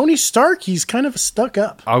is Tony Stark. He's kind of stuck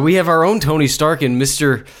up. We have our own Tony Stark and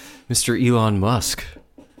Mr. Elon Musk.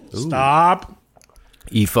 Stop.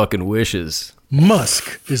 He fucking wishes.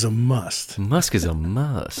 Musk is a must. Musk is a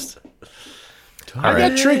must. I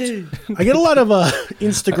got tricked. I get a lot of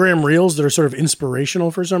Instagram reels that are sort of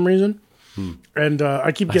inspirational for some reason. And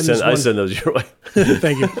I keep getting this one. I send those your way.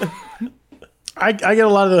 Thank you. I get a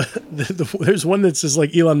lot of the there's one that says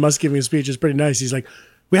like Elon Musk giving a speech. It's pretty nice. He's like,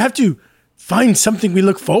 we have to find something we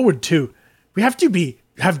look forward to. We have to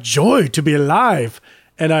have joy to be alive.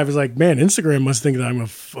 And I was like, man, Instagram must think that I'm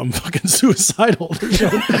fucking suicidal.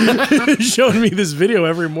 They're showing me this video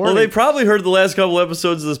every morning. Well, they probably heard the last couple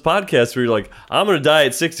episodes of this podcast where you're like, I'm going to die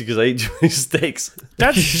at 60 because I eat 20 steaks.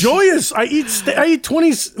 That's joyous. I eat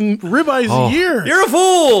 20 ribeyes a year. You're a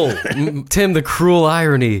fool. Tim, the cruel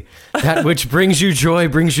irony. That which brings you joy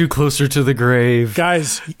brings you closer to the grave.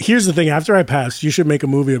 Guys, here's the thing. After I pass, you should make a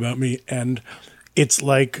movie about me. And it's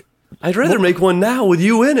like... I'd rather make one now with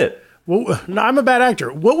you in it. Well, no, I'm a bad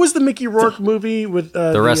actor. What was the Mickey Rourke movie with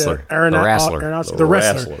The Wrestler? The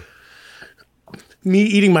Wrestler. Me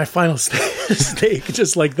eating my final steak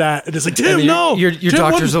just like that. And it's like, Tim, no. Your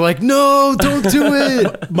doctors are like, no, don't do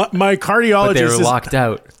it. My cardiologist But they're locked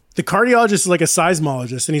out. The cardiologist is like a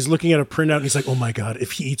seismologist, and he's looking at a printout, and he's like, oh my God,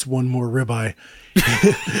 if he eats one more ribeye,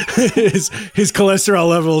 his cholesterol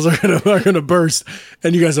levels are gonna burst.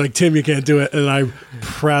 And you guys are like, Tim, you can't do it. And I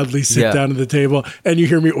proudly sit down at the table, and you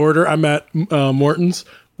hear me order. I'm at Morton's.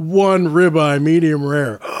 1 ribeye, medium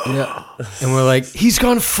rare. Yeah. And we're like, he's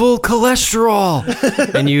gone full cholesterol.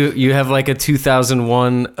 And you have like a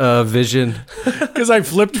 2001 vision. Because I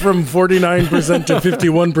flipped from 49% to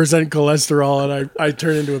 51% cholesterol, and I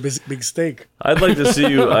turned into a big steak. I'd like to see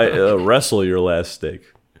you wrestle your last steak.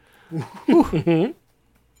 God,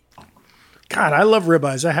 I love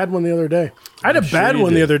ribeyes. I had one the other day. I had a bad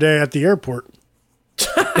one the other day at the airport.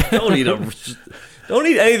 Don't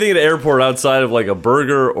eat anything at the airport outside of like a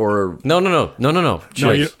burger or... No.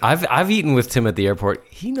 I've eaten with Tim at the airport.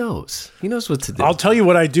 He knows what to do. I'll tell you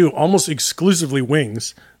what I do. Almost exclusively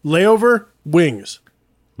wings. Layover, wings.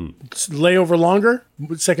 Layover longer,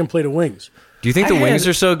 second plate of wings. Do you think the wings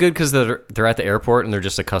are so good because they're at the airport and they're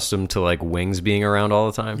just accustomed to like wings being around all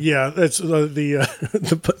the time? Yeah, that's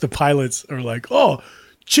the pilots are like, oh,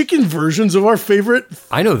 chicken versions of our favorite.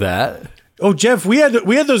 I know that. Oh, Jeff, we had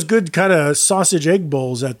those good kind of sausage egg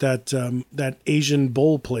bowls at that Asian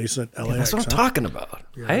bowl place at LAX. That's what I'm talking about.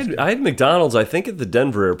 Yeah, I had McDonald's, I think, at the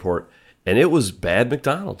Denver airport, and it was bad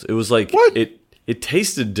McDonald's. It was like it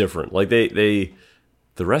tasted different. Like the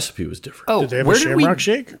recipe was different. Oh, did they have a Shamrock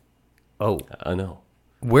Shake? Oh, I know.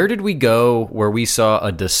 Where did we go where we saw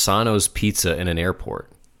a DeSano's pizza in an airport?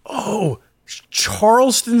 Oh,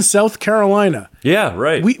 Charleston, South Carolina. Yeah,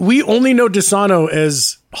 right. We only know DeSano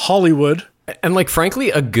as Hollywood. And like,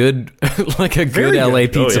 frankly, a good LA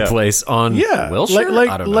pizza place on Wilshire?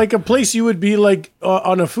 I don't know. Like a place you would be like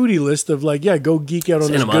on a foodie list of like, go geek out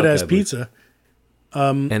on this good ass pizza.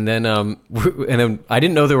 And then I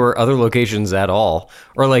didn't know there were other locations at all,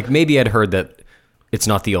 or like maybe I'd heard that it's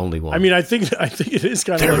not the only one. I mean, I think it is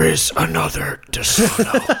kind of. There is another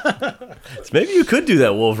DeSano. Maybe you could do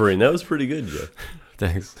that, Wolverine. That was pretty good, Jeff.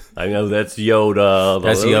 Thanks. I know that's Yoda.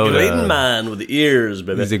 That's Yoda. Green man with the ears,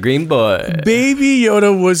 baby. He's a green boy. Baby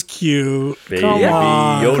Yoda was cute. Baby Come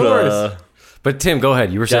on. Yoda. But Tim, go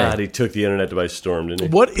ahead. You were saying. God, he took the internet by storm, didn't he?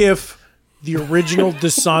 What if the original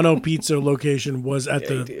DeSano pizza location was at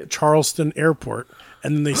the Charleston airport,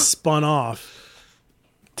 and then they spun off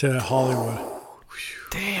to Hollywood?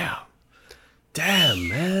 Damn,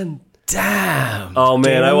 man. Damn. Oh,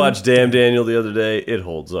 man, I watched Damn Daniel the other day. It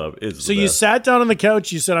holds up. So you sat down on the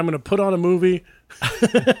couch. You said, I'm going to put on a movie.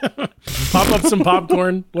 Pop up some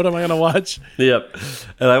popcorn. What am I going to watch? Yep.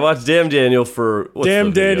 And I watched Damn Daniel for...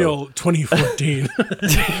 Damn Daniel 2014.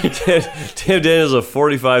 Damn Daniel's a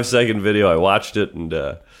 45-second video. I watched it and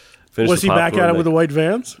finished. Was he back at it with the white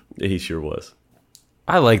vans? He sure was.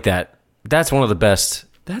 I like that. That's one of the best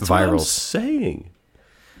That's virals. What I'm saying.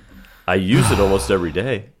 I use it almost every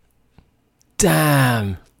day.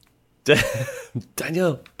 Damn.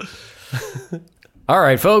 Daniel. All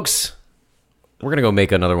right, folks. We're going to go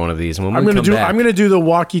make another one of these. And when I'm we going come back, to do the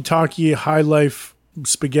walkie-talkie high life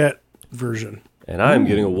spaghetti version. And I'm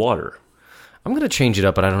getting a water. I'm going to change it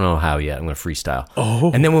up, but I don't know how yet. I'm going to freestyle.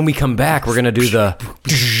 Oh. And then when we come back, we're going to do the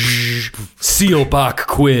Seelbach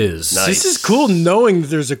quiz. Nice. This is cool knowing that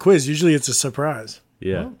there's a quiz. Usually it's a surprise.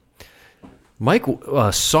 Yeah. Mike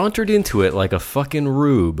sauntered into it like a fucking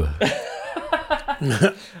rube.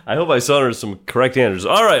 I hope I saw her some correct answers.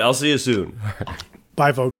 All right, I'll see you soon.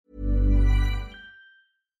 Bye, folks.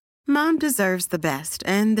 Mom deserves the best,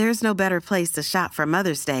 and there's no better place to shop for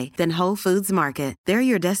Mother's Day than Whole Foods Market. They're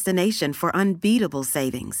your destination for unbeatable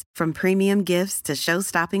savings, from premium gifts to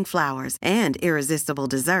show-stopping flowers and irresistible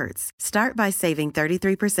desserts. Start by saving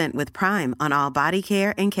 33% with Prime on all body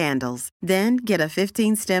care and candles. Then get a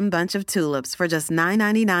 15-stem bunch of tulips for just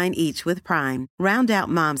 $9.99 each with Prime. Round out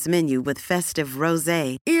Mom's menu with festive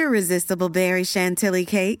rosé, irresistible berry chantilly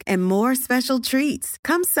cake, and more special treats.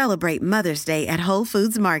 Come celebrate Mother's Day at Whole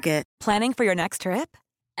Foods Market. Planning for your next trip?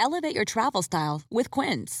 Elevate your travel style with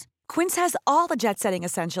Quince. Quince has all the jet-setting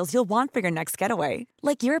essentials you'll want for your next getaway,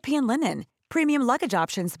 like European linen, premium luggage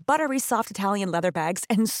options, buttery soft Italian leather bags,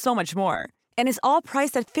 and so much more. And is all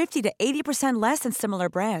priced at 50 to 80% less than similar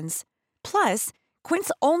brands. Plus,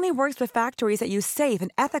 Quince only works with factories that use safe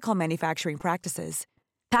and ethical manufacturing practices.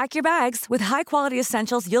 Pack your bags with high-quality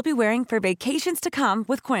essentials you'll be wearing for vacations to come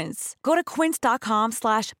with Quince. Go to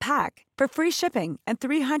quince.com/pack for free shipping and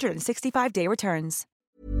 365-day returns.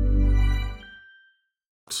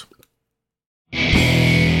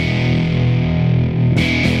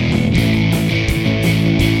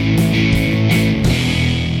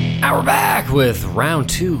 Now we're back with round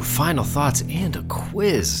 2, final thoughts, and a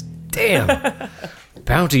quiz. Damn.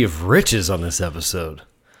 Bounty of riches on this episode.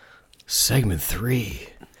 Segment 3.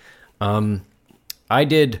 I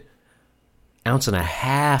did 1.5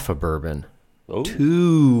 ounces of bourbon. Oh.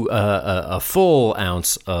 A full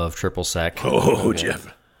ounce of triple sec. Oh,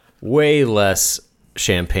 Jeff. Way less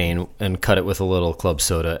champagne and cut it with a little club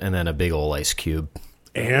soda and then a big old ice cube.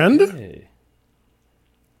 And? Hey.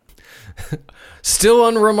 Still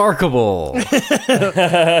unremarkable. But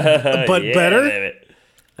better? Baby.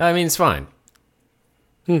 I mean, it's fine.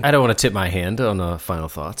 I don't want to tip my hand on the final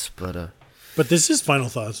thoughts, but... But this is final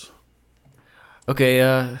thoughts. Okay,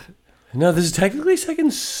 No, this is technically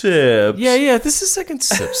second sips. Yeah, this is second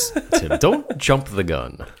sips. Tim, don't jump the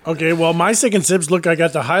gun. Okay, well, my second sips, look, I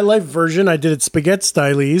got the High Life version. I did it spaghetti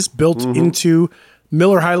stylies, built into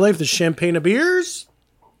Miller High Life, the champagne of beers.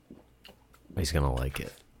 He's going to like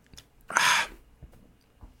it.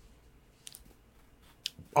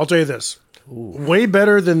 I'll tell you this. Way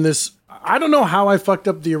better than this. I don't know how I fucked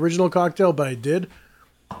up the original cocktail, but I did.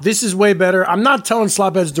 This is way better. I'm not telling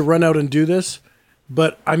slopheads to run out and do this,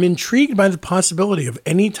 but I'm intrigued by the possibility of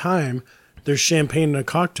any time there's champagne in a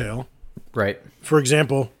cocktail. Right. For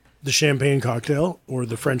example, the champagne cocktail or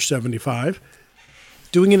the French 75.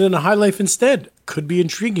 Doing it in a High Life instead could be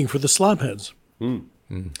intriguing for the slopheads.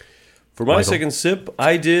 For my second sip,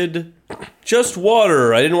 I did just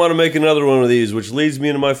water. I didn't want to make another one of these, which leads me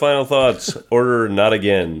into my final thoughts. Order not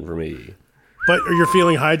again for me. But are you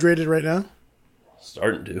feeling hydrated right now?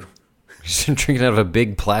 Starting to. Just drinking out of a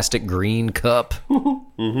big plastic green cup. I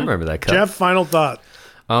remember that cup. Jeff, final thought.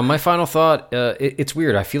 My final thought, it's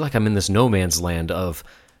weird. I feel like I'm in this no man's land of,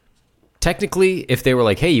 technically, if they were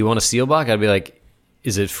like, hey, you want a Seelbach? I'd be like,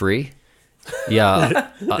 is it free? Yeah.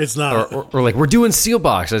 It's not. Or like, we're doing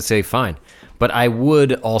Seelbachs. I'd say, fine. But I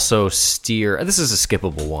would also steer, this is a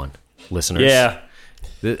skippable one, listeners. Yeah.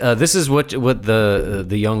 This is what the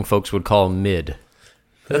young folks would call mid.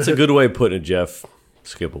 That's a good way of putting it, Jeff.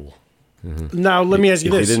 Skippable. Now, let me ask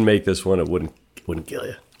you If this. you didn't make this one, it wouldn't kill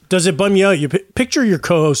you. Does it bum you out? You picture your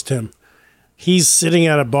co-host, Tim. He's sitting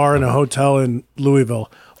at a bar in a hotel in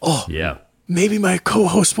Louisville. Oh, yeah. Maybe my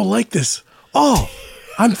co-host will like this. Oh,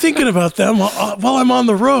 I'm thinking about them while I'm on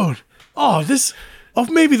the road. Oh,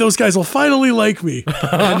 maybe those guys will finally like me.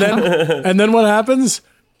 And then what happens?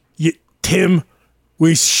 Tim,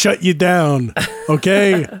 we shut you down.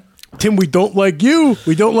 Okay? Tim, we don't like you.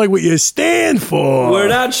 We don't like what you stand for. We're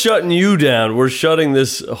not shutting you down. We're shutting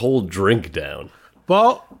this whole drink down.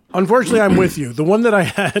 Well, unfortunately, I'm with you. The one that I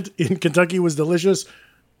had in Kentucky was delicious.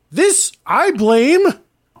 This, I blame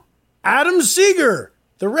Adam Seeger,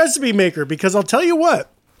 the recipe maker, because I'll tell you what.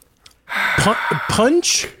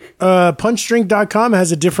 Punchdrink.com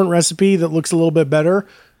has a different recipe that looks a little bit better,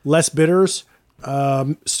 less bitters,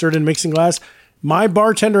 stirred in mixing glass. My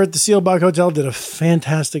bartender at the Seelbach Hotel did a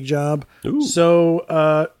fantastic job. Ooh.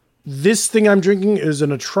 So this thing I'm drinking is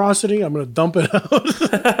an atrocity. I'm going to dump it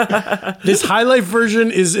out. This High Life version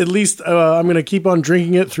is at least, I'm going to keep on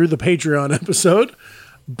drinking it through the Patreon episode.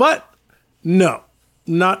 But no,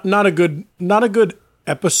 not a good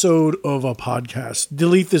episode of a podcast.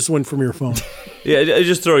 Delete this one from your phone. Yeah,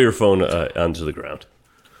 just throw your phone onto the ground.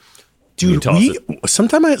 Dude,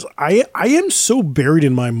 sometimes I am so buried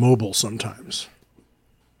in my mobile sometimes.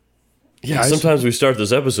 Yeah, sometimes we start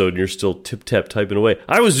this episode and you're still tip-tap typing away.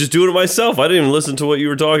 I was just doing it myself. I didn't even listen to what you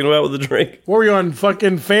were talking about with the drink. What were you on,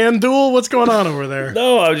 fucking FanDuel? What's going on over there?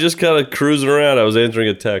 No, I was just kind of cruising around. I was answering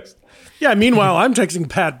a text. Yeah, meanwhile, I'm texting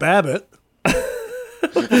Pat Babbitt.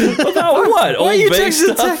 About what? Old you Bay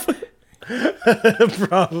stuff?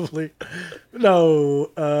 Probably.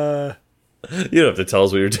 No, you don't have to tell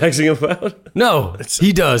us what you're texting about. No,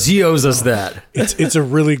 he does. He owes us that. It's a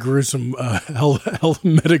really gruesome health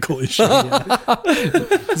medical issue.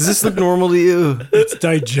 Does this look normal to you? It's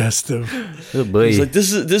digestive. Oh boy. He's like,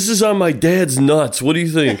 this is on my dad's nuts. What do you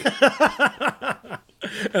think?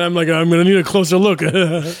 And I'm like, I'm going to need a closer look.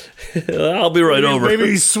 I'll be right over.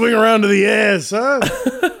 Maybe swing around to the ass, huh?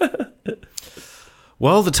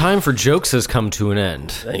 Well, the time for jokes has come to an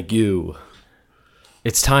end. Thank you.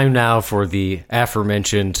 It's time now for the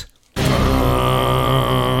aforementioned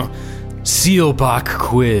Seelbach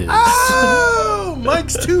quiz. Oh,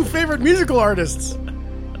 Mike's 2 favorite musical artists.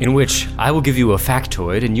 In which I will give you a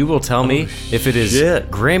factoid, and you will tell me if it is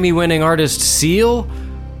Grammy-winning artist Seal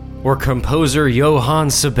or composer Johann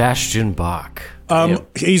Sebastian Bach.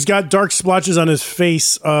 He's got dark splotches on his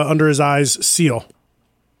face, under his eyes. Seal.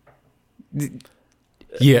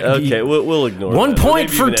 Yeah. Okay, we'll ignore 1 that. point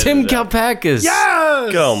Maybe for even Tim edit that. Yes!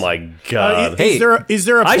 Kalpakis. Oh my god! Is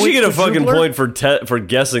there a I point should get a fucking quadrupler? point for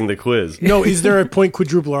guessing the quiz. No, is there a point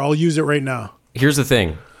quadrupler? I'll use it right now. Here's the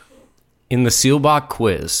thing. In the Seelbach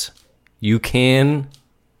quiz, you can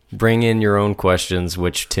bring in your own questions,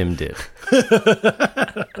 which Tim did.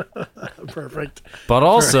 Perfect. But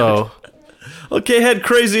also... Okay, had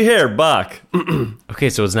crazy hair, Bach. Okay,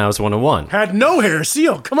 so it's 1-1. Had no hair,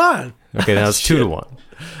 Seal. Come on. Okay, now it's 2-1.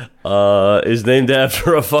 Is named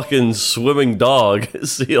after a fucking swimming dog,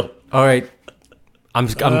 Seal. All right. I'm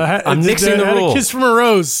nixing the had rule. A Kiss from a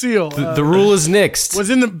Rose, Seal. The rule is nixed. Was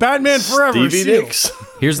in the Batman Forever, Stevie Seal. Nicks.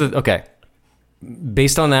 Here's the... Okay.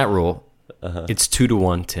 Based on that rule, it's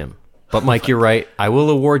 2-1, Tim. But, Mike, you're right. I will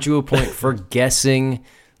award you a point for guessing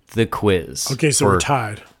the quiz. Okay, so we're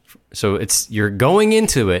tied. So you're going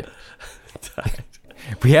into it.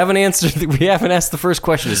 We haven't asked the first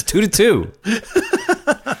question. It's 2-2.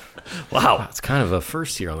 Wow. It's kind of a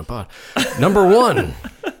first here on the pod. Number 1.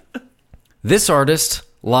 This artist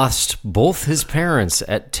lost both his parents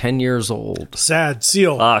at 10 years old. Sad.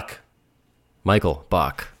 Seal. Bach. Michael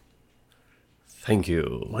Bach. Thank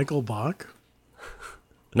you. Michael Bach.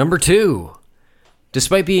 Number 2.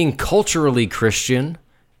 Despite being culturally Christian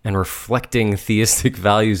and reflecting theistic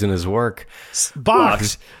values in his work, Bach.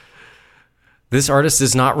 This artist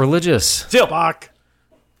is not religious. Seal. Bach.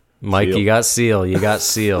 Mike, Seal. you got Seal. You got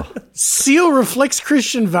Seal. Seal reflects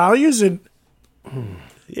Christian values and...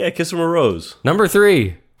 Yeah, Kiss from a Rose. Number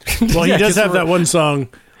 3. Well, he Yeah, does 'cause have that one song,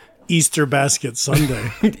 Easter Basket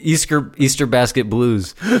Sunday. Easter Basket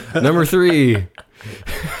Blues. Number 3.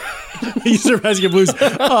 Easter Basket Blues.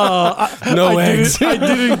 No eggs. I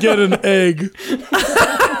didn't get an egg.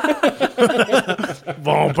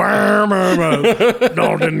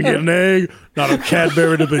 No, didn't get an egg. Not a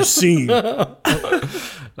Cadbury to be seen.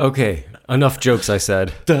 Okay, enough jokes, I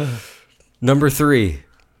said. Number 3.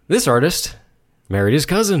 This artist married his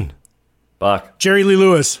cousin. Bach. Jerry Lee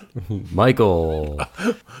Lewis. Michael.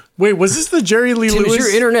 Wait, was this the Jerry Lee Tim, Lewis? is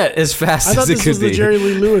your internet as fast I thought as it this could was be? the Jerry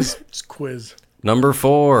Lee Lewis quiz. Number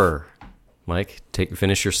 4. Mike,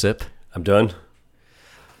 finish your sip. I'm done.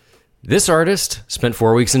 This artist spent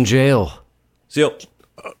 4 weeks in jail. Seal.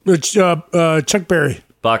 Chuck Berry.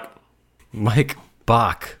 Bach. Mike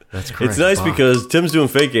Bach. That's correct. It's nice Bach. because Tim's doing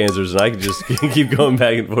fake answers, and I can just keep going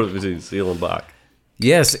back and forth between Seal and Bach.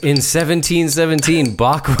 Yes, in 1717,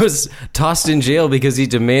 Bach was tossed in jail because he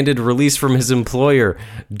demanded release from his employer,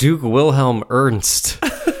 Duke Wilhelm Ernst.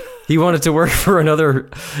 He wanted to work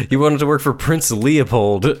for Prince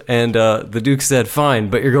Leopold, and the Duke said, "Fine,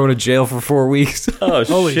 but you're going to jail for 4 weeks." Oh,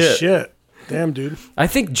 Holy shit. Damn, dude. I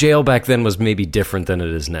think jail back then was maybe different than it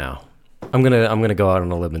is now. I'm gonna go out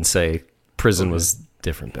on a limb and say prison was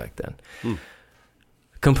different back then.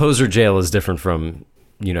 Composer jail is different from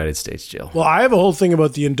United States jail. Well, I have a whole thing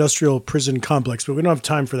about the industrial prison complex, but we don't have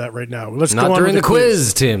time for that right now. Let's go Not on during with the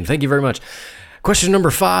quiz, Tim. Thank you very much. Question number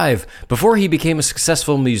 5. Before he became a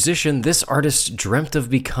successful musician, this artist dreamt of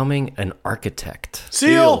becoming an architect.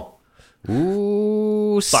 Seal.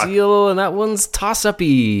 Ooh, Seal, and that one's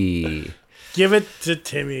toss-uppy. Give it to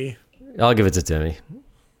Timmy. I'll give it to Timmy.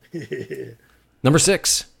 Number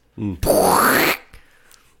 6.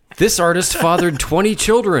 This artist fathered 20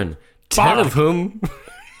 children, 10 of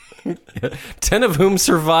whom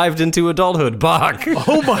survived into adulthood. Bach.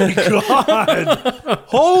 Oh my god!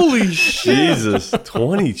 Holy shit! Jesus,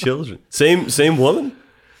 20 children. Same woman?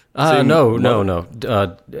 No.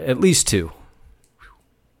 At least 2.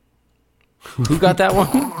 Who got that one?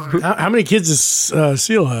 How many kids does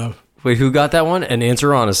Seal have? Wait, who got that one? And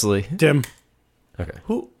answer honestly. Tim. Okay.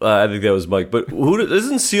 Who? I think that was Mike. But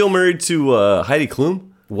isn't Seal married to Heidi Klum?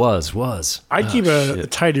 Was. I'd keep a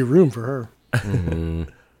tidy room for her.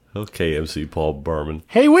 Okay, MC Paul Barman.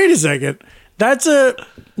 Hey, wait a second. That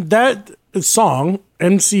song,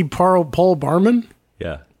 MC Paul Barman.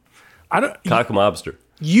 Yeah. Cock Mobster.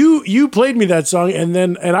 You played me that song, and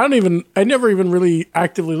I never even really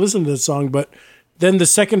actively listened to that song, but then the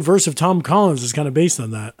second verse of Tom Collins is kind of based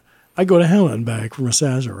on that. I go to hell and back from a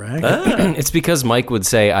Sazerac. It's because Mike would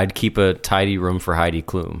say I'd keep a tidy room for Heidi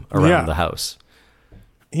Klum around the house.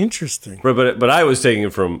 Interesting. But I was taking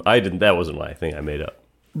it from, that wasn't my thing I made up.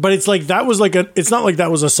 But it's like that was like it's not like that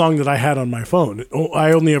was a song that I had on my phone.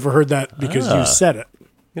 I only ever heard that because you said it.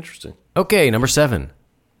 Interesting. Okay, number 7.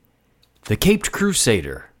 The Caped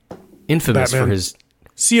Crusader, infamous Batman. for his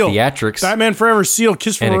Seal. theatrics Batman Forever, Seal,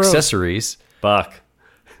 Kiss from and a Rose. accessories. Bach.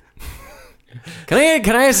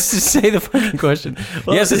 Can I say the fucking question?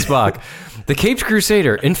 Yes, it's Bach. The Caped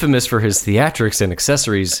Crusader, infamous for his theatrics and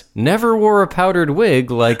accessories, never wore a powdered wig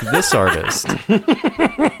like this artist.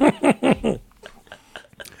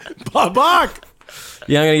 Bach.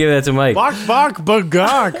 Yeah, I'm going to give that to Mike. Bach,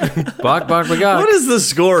 Bagog. Bach, Bagog. What is the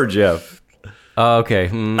score, Jeff? Okay.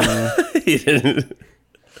 You didn't.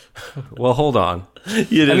 Well, hold on. You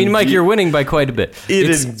didn't, I mean, Mike, you're winning by quite a bit. You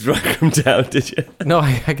didn't write them down, did you? No,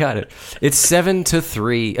 I got it. It's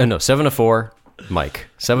 7-3. No, 7-4. Mike.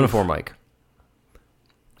 7-4, Mike.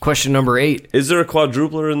 Question number 8. Is there a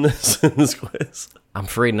quadrupler in this quiz? I'm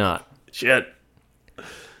afraid not. Shit.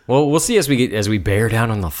 Well, we'll see as we bear down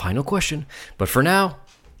on the final question. But for now,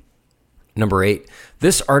 number 8.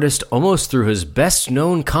 This artist almost threw his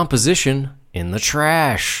best-known composition in the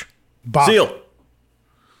trash. Bach. Seal.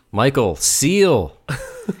 Michael, Seal.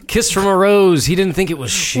 Kiss from a Rose. He didn't think it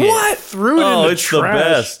was shit. What? Threw it in the it's trash. the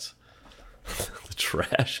best. The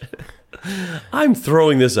trash. I'm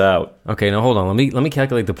throwing this out. Okay, now hold on. Let me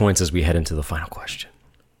calculate the points as we head into the final question.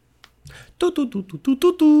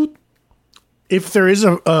 If there is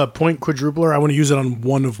a point quadrupler, I want to use it on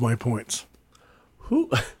one of my points.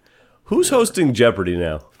 Who's hosting Jeopardy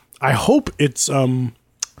now? I hope it's Alex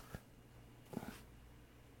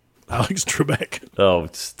Trebek. Oh,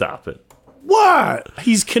 stop it. What?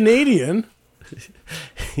 He's Canadian.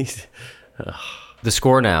 The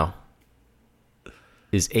score now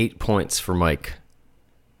is 8 points for Mike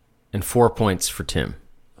and 4 points for Tim.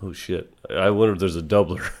 Oh, shit. I wonder if there's a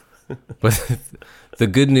doubler. But the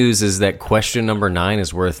good news is that question number 9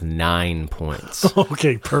 is worth 9 points.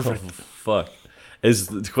 Okay, perfect. Oh, fuck.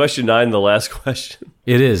 Is question 9 the last question?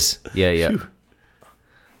 It is. Yeah. Phew.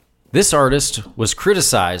 This artist was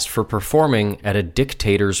criticized for performing at a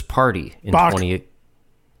dictator's party in Bach.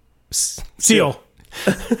 Seal.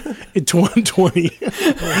 In 2020.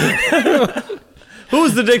 Who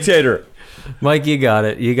was the dictator? Mike, you got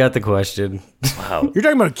it. You got the question. Wow. You're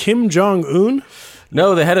talking about Kim Jong-un?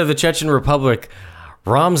 No, the head of the Chechen Republic,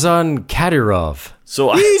 Ramzan Kadyrov.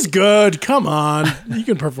 So he's good. Come on. You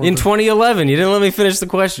can perform. In 2011. You didn't let me finish the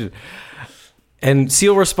question. And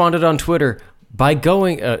Seal responded on Twitter by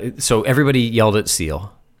going... so everybody yelled at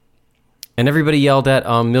Seal. And everybody yelled at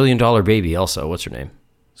 $1 Million Baby also. What's her name?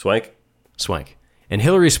 Swank. And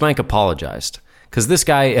Hillary Swank apologized. Because this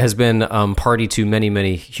guy has been party to many,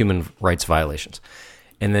 many human rights violations.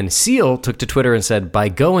 And then Seal took to Twitter and said, by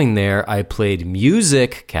going there, I played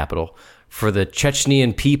music, capital, for the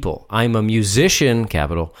Chechnyan people. I'm a musician,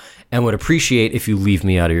 capital, and would appreciate if you leave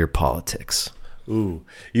me out of your politics. Ooh.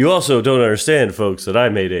 You also don't understand, folks, that I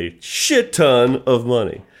made a shit ton of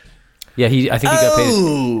money. Yeah, I think he got paid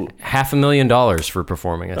 $500,000 for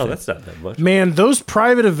performing. I think. That's not that much. Man, those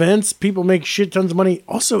private events, people make shit tons of money.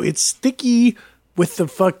 Also, it's sticky with the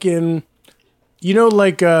fucking... You know,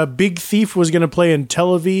 like Big Thief was going to play in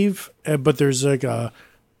Tel Aviv, but there's like a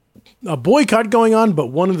boycott going on, but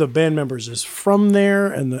one of the band members is from there,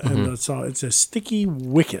 and it's a sticky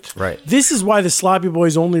wicket. Right. This is why the Sloppy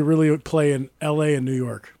Boys only really play in L.A. and New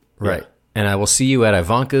York. Right. And I will see you at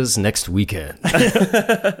Ivanka's next weekend.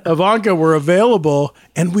 Ivanka, we're available,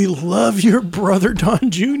 and we love your brother Don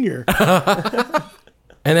Jr.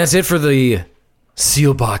 And that's it for the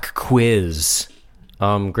Seelbach quiz.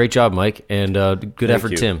 Great job, Mike, and good effort,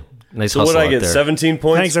 you. Tim. Nice so hustle what did I out get? there. 17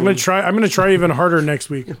 points. Thanks. I'm gonna try even harder next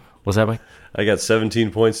week. What's that, Mike? I got 17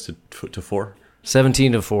 points to 4.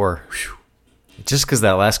 17-4. Whew. Just because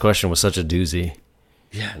that last question was such a doozy.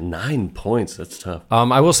 Yeah, 9 points. That's tough.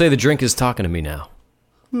 I will say the drink is talking to me now.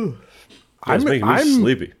 It's making me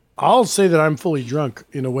sleepy. I'll say that I'm fully drunk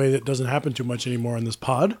in a way that doesn't happen too much anymore in this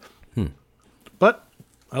pod. But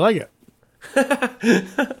I like it.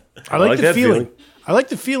 I like the feeling. I like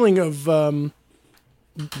the feeling of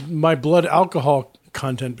my blood alcohol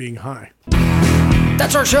content being high.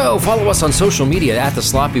 That's our show. Follow us on social media at The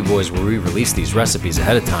Sloppy Boys, where we release these recipes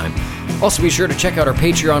ahead of time. Also, be sure to check out our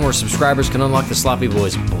Patreon, where subscribers can unlock The Sloppy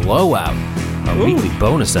Boys Blowout, our weekly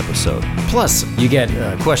bonus episode. Plus, you get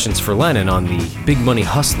questions for Lennon on the Big Money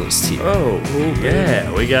Hustlers tier. Oh,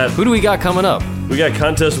 yeah. Who do we got coming up? We got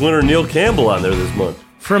contest winner Neil Campbell on there this month.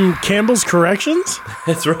 From Campbell's Corrections?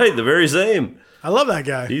 That's right, the very same. I love that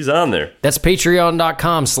guy. He's on there. That's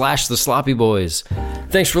patreon.com/The Sloppy Boys.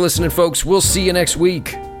 Thanks for listening, folks. We'll see you next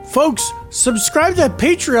week. Folks, subscribe to that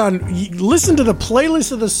Patreon. Listen to the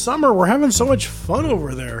playlist of the summer. We're having so much fun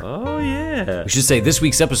over there. Oh, yeah. We should say this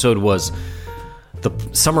week's episode was the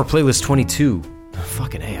Summer Playlist 22.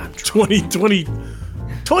 Fucking A, I'm 2022.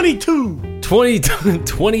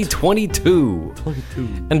 2022.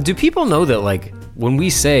 And do people know that, like, when we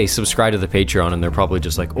say subscribe to the Patreon, and they're probably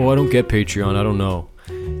just like, oh, I don't get Patreon, I don't know.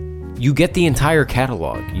 You get the entire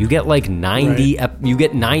catalog. You get like 90. Right. You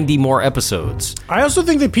get 90 more episodes. I also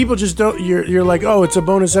think that people just don't. You're like, oh, it's a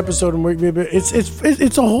bonus episode, and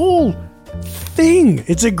it's a whole thing.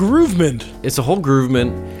 It's a groovement. It's a whole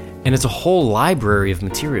groovement, and it's a whole library of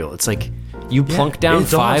material. It's like you plunk down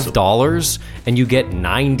 $5 and you get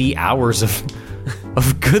 90 hours of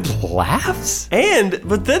good laughs.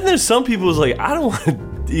 But then there's some people who's like, I don't want to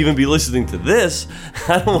even be listening to this.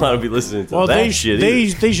 I don't want to be listening to that shit.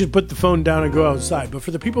 They should put the phone down and go outside. But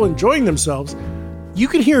for the people enjoying themselves, you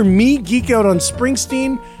can hear me geek out on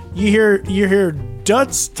Springsteen. You hear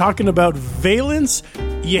Dutz talking about Valence.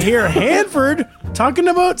 You hear Hanford talking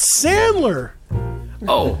about Sandler.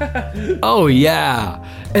 Oh yeah.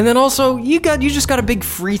 And then also you just got a big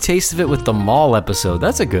free taste of it with the mall episode.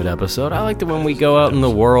 That's a good episode. I liked it when we go out in the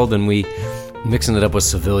world and we mixing it up with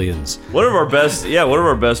civilians. One of our best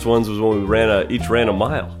ones was when we each ran a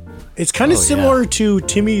mile. It's kind of similar to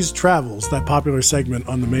Timmy's Travels, that popular segment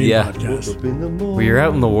on the main podcast. Where you're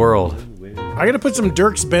out in the world. I got to put some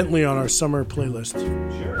Dierks Bentley on our summer playlist.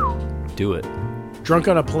 Sure. Do it. Drunk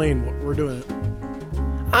on a Plane. We're doing it.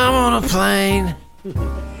 I'm on a plane.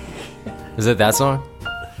 Is it that song?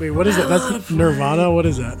 Wait, what is that? That's Nirvana? What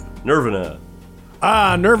is that? Nirvana.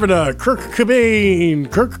 Nirvana. Kirk Cocaine.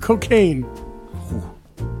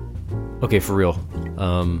 Okay, for real.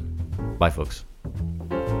 Bye, folks.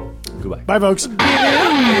 Goodbye. Bye, folks.